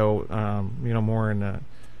around. So, more in the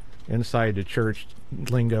inside the church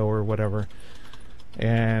lingo or whatever.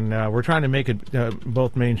 And we're trying to make it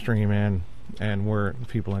both mainstream and where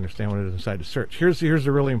people understand what it is inside the church. Here's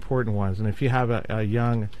the really important ones. And if you have a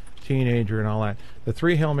young teenager and all that, the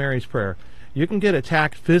 3 Hail Marys prayer. You can get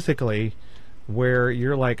attacked physically where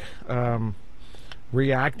you're like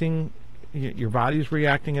reacting. Your body's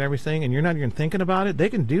reacting and everything, and you're not even thinking about it. They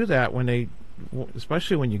can do that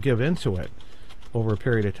especially when you give into it over a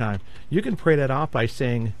period of time. You can pray that off by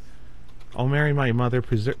saying, "Oh Mary, my mother,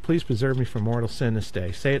 please preserve me from mortal sin this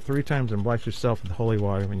day." Say it 3 times and bless yourself with the holy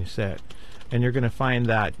water when you say it. And you're going to find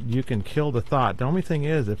that you can kill the thought. The only thing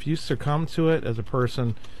is, if you succumb to it as a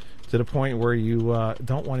person to the point where you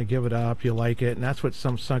don't want to give it up, you like it, and that's what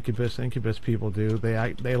some succubus, incubus people do.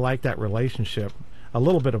 They like that relationship. A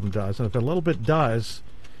little bit of them does, and if a little bit does,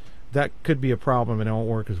 that could be a problem, and it won't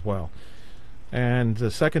work as well. And the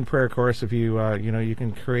second prayer course, if you you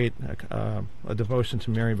can create a devotion to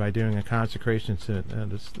Mary by doing a consecration to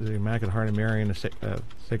the Immaculate Heart of Mary and the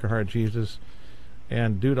Sacred Heart of Jesus,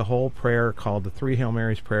 and do the whole prayer called the 3 Hail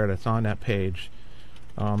Marys prayer that's on that page.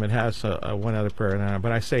 It has one other prayer in there,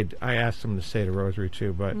 but I asked them to say the Rosary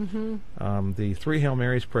too. But the 3 Hail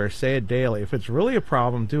Marys prayer, say it daily. If it's really a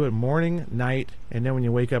problem, do it morning, night, and then when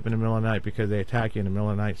you wake up in the middle of the night, because they attack you in the middle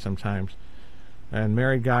of the night sometimes. And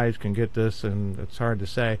married guys can get this, and it's hard to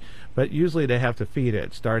say, but usually they have to feed it.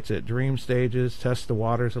 It starts at dream stages, test the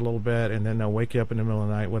waters a little bit, and then they'll wake you up in the middle of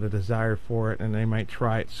the night with a desire for it, and they might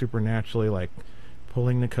try it supernaturally, like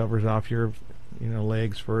pulling the covers off your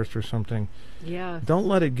legs first or something. Yeah. Don't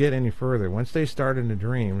let it get any further. Once they start in the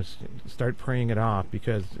dreams, start praying it off,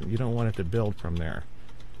 because you don't want it to build from there,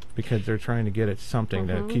 because they're trying to get at something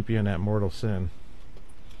to keep you in that mortal sin.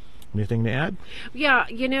 Anything to add? Yeah,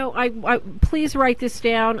 I please write this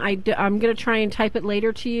down. I'm going to try and type it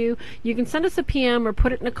later to you. You can send us a PM or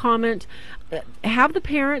put it in a comment. Have the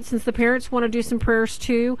parents, since the parents want to do some prayers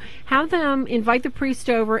too, have them invite the priest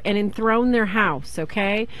over and enthrone their house,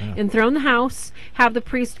 okay? Yeah. Enthrone the house, have the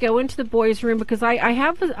priest go into the boys' room, because I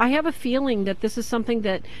have a feeling that this is something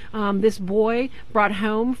that this boy brought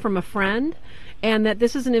home from a friend, and that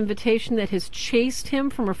this is an invitation that has chased him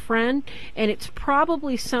from a friend, and it's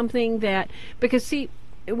probably something that, because see,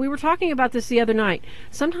 we were talking about this the other night.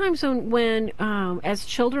 Sometimes when as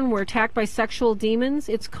children we're attacked by sexual demons,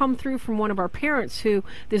 it's come through from one of our parents who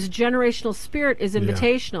this generational spirit is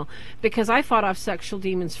invitational. Yeah. Because I fought off sexual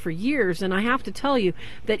demons for years, and I have to tell you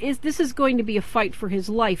that this is going to be a fight for his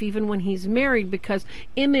life, even when he's married, because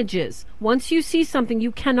images, once you see something,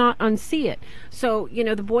 you cannot unsee it. So,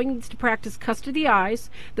 the boy needs to practice custody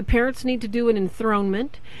eyes. The parents need to do an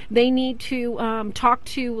enthronement. They need to talk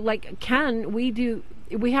to, like Ken,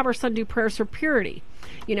 we have our son do prayers for purity.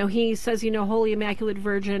 He says, Holy Immaculate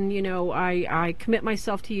Virgin, I commit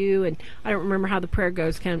myself to you, and I don't remember how the prayer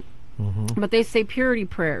goes, Ken. But they say purity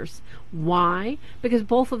prayers. Why? Because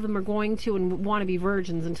both of them are going to and want to be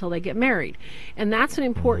virgins until they get married. And that's an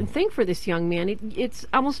important thing for this young man. It's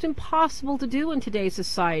almost impossible to do in today's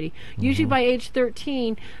society. Usually by age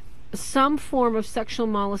 13, some form of sexual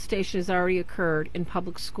molestation has already occurred in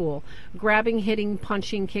public school. Grabbing, hitting,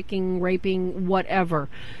 punching, kicking, raping, whatever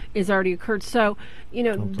is already occurred. So,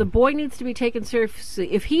 the boy needs to be taken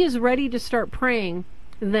seriously. If he is ready to start praying,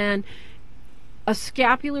 then a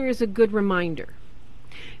scapular is a good reminder.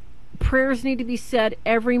 prayers need to be said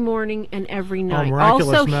every morning and every night.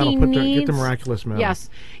 Miraculous Also, medal. he Get needs the miraculous medal. Yes,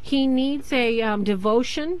 he needs a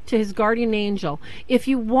devotion to his guardian angel. If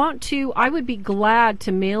you want to, I would be glad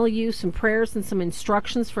to mail you some prayers and some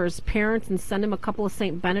instructions for his parents and send him a couple of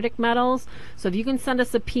St. Benedict medals. So if you can send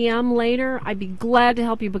us a PM later, I'd be glad to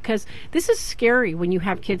help you, because this is scary when you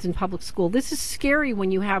have kids in public school. This is scary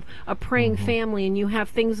when you have a praying family and you have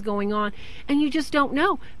things going on and you just don't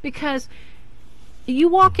know, because you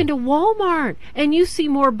walk into Walmart and you see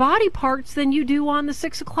more body parts than you do on the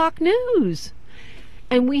 6 o'clock news.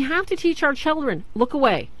 And we have to teach our children, look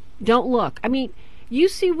away, don't look. I mean, you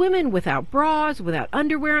see women without bras, without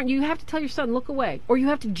underwear, and you have to tell your son, look away. Or you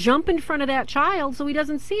have to jump in front of that child so he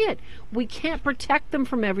doesn't see it. We can't protect them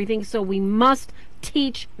from everything, so we must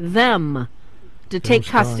teach them to take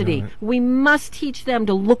custody. We must teach them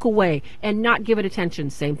to look away and not give it attention.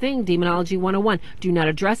 Same thing, Demonology 101. Do not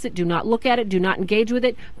address it, do not look at it, do not engage with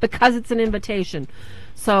it, because it's an invitation.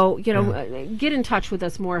 So, get in touch with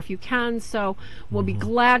us more if you can. So we'll be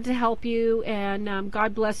glad to help you, and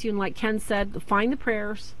God bless you. And like Ken said, find the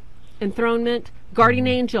prayers, enthronement, guardian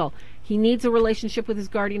angel. He needs a relationship with his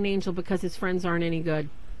guardian angel because his friends aren't any good.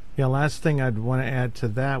 Yeah, last thing I'd want to add to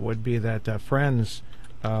that would be that friends,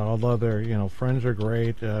 although they're, friends are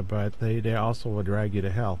great, but they also will drag you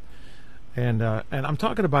to hell. And I'm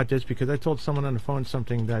talking about this because I told someone on the phone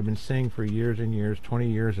something that I've been saying for years and years, 20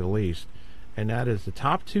 years at least, and that is the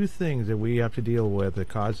top two things that we have to deal with that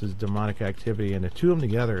causes demonic activity, and the two of them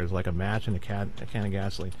together is like a match and a can of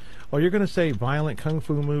gasoline. Oh, you're going to say violent kung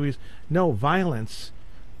fu movies? No, violence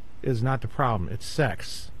is not the problem. It's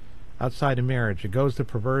sex outside of marriage. It goes to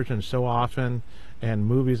perversion so often, and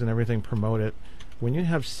movies and everything promote it. When you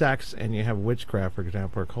have sex and you have witchcraft, for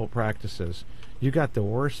example, or occult practices, you got the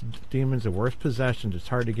worst demons, the worst possessions. It's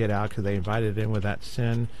hard to get out because they invited in with that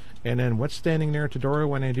sin. And then what's standing there at the door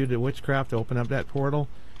when they do the witchcraft to open up that portal?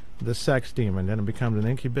 The sex demon. Then it becomes an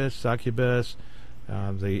incubus, succubus.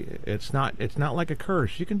 It's not like a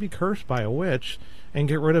curse. You can be cursed by a witch and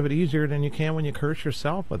get rid of it easier than you can when you curse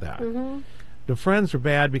yourself with that. The friends are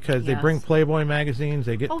bad because they bring Playboy magazines,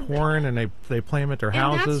 they get porn, and they play them at their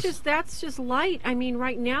houses. That's just light. I mean,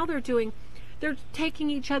 right now they're taking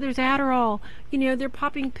each other's Adderall. They're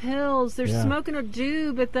popping pills. They're smoking a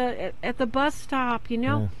doob at the bus stop.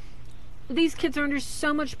 These kids are under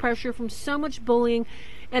so much pressure from so much bullying.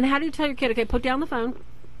 And how do you tell your kid, okay, put down the phone,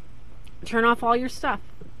 turn off all your stuff.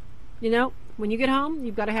 When you get home,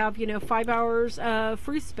 you've got to have 5 hours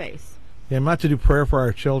free space. Yeah, I'm about to do prayer for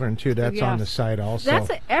our children too. That's on the site also.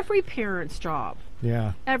 That's every parent's job.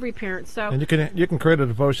 Yeah. Every parent. So. And you can create a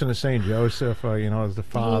devotion to Saint Joseph, as the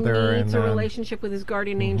father. He needs a relationship with his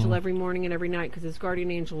guardian angel every morning and every night, because his guardian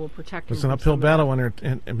angel will protect him. It's an uphill battle when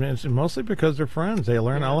and it's mostly because they're friends. They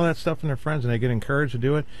learn all of that stuff from their friends, and they get encouraged to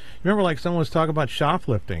do it. Remember, like someone was talking about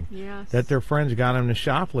shoplifting. Yes. That their friends got them to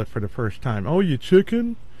shoplift for the first time. Oh, you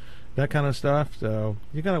chicken? That kind of stuff. So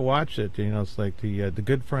you got to watch it. It's like the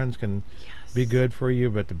good friends can be good for you,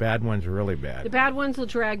 but the bad ones are really bad. The bad ones will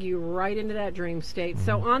drag you right into that dream state.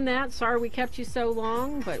 So on that, sorry we kept you so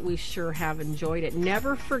long, but we sure have enjoyed it.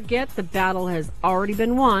 Never forget, the battle has already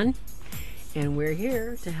been won, and we're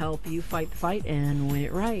here to help you fight the fight and win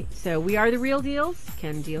it right. So we are the Real Deals,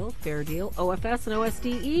 Ken Deal, Fair Deal, OFS, and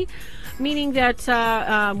OSDE, meaning that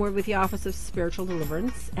we're with the Office of Spiritual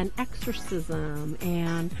Deliverance and Exorcism,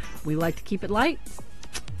 and we like to keep it light,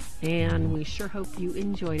 and we sure hope you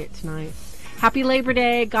enjoyed it tonight. Happy Labor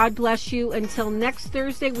Day. God bless you. Until next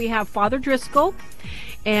Thursday, we have Father Driscoll.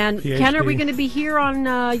 And PhD. Ken, are we going to be here on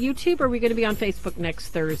YouTube, or are we going to be on Facebook next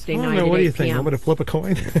Thursday night at 8 What do you p.m.? think? I'm going to flip a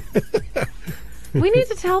coin? We need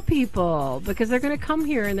to tell people, because they're going to come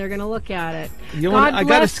here and they're going to look at it. I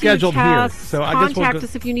got it scheduled here, so I guess contact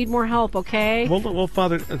us if you need more help. Okay. Well,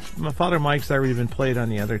 Father Mike's already been played on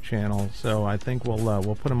the other channel, so I think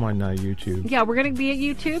we'll put him on YouTube. Yeah, we're going to be at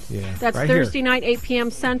YouTube. Yeah, that's right Thursday here. Night, 8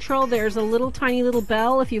 p.m. Central. There's a little tiny little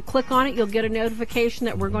bell. If you click on it, you'll get a notification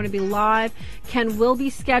that we're going to be live. Ken will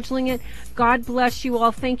be scheduling it. God bless you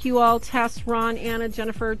all. Thank you all, Tess, Ron, Anna,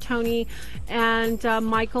 Jennifer, Tony, and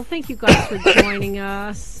Michael. Thank you guys for joining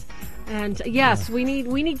us. And yes, we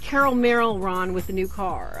need Carol Merrill, Ron, with the new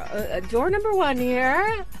car. Door number 1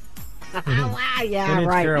 here. Yeah,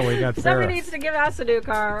 right. Carol, we got Somebody needs to give us a new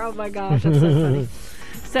car. Oh my gosh, that's so funny.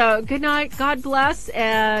 So good night. God bless,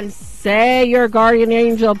 and say your guardian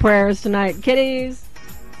angel prayers tonight, kiddies.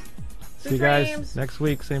 See you guys next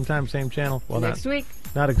week, same time, same channel. Well, next week.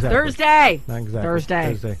 Not exactly. Thursday. Not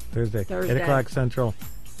exactly. Thursday. 8 o'clock Central,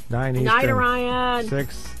 9 Eastern. Night, Orion.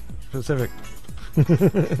 6 Pacific.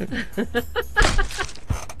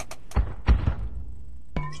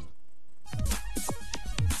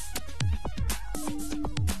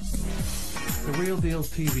 Real Deal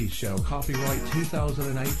TV show, copyright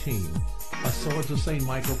 2018, a Swords of St.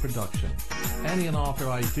 Michael production. Any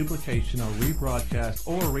unauthorized duplication or rebroadcast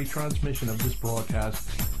or retransmission of this broadcast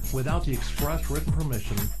without the express written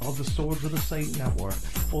permission of the Swords of the Saint Network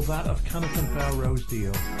or that of Kenneth and Val Rose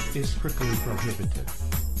Deal is strictly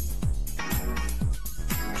prohibited.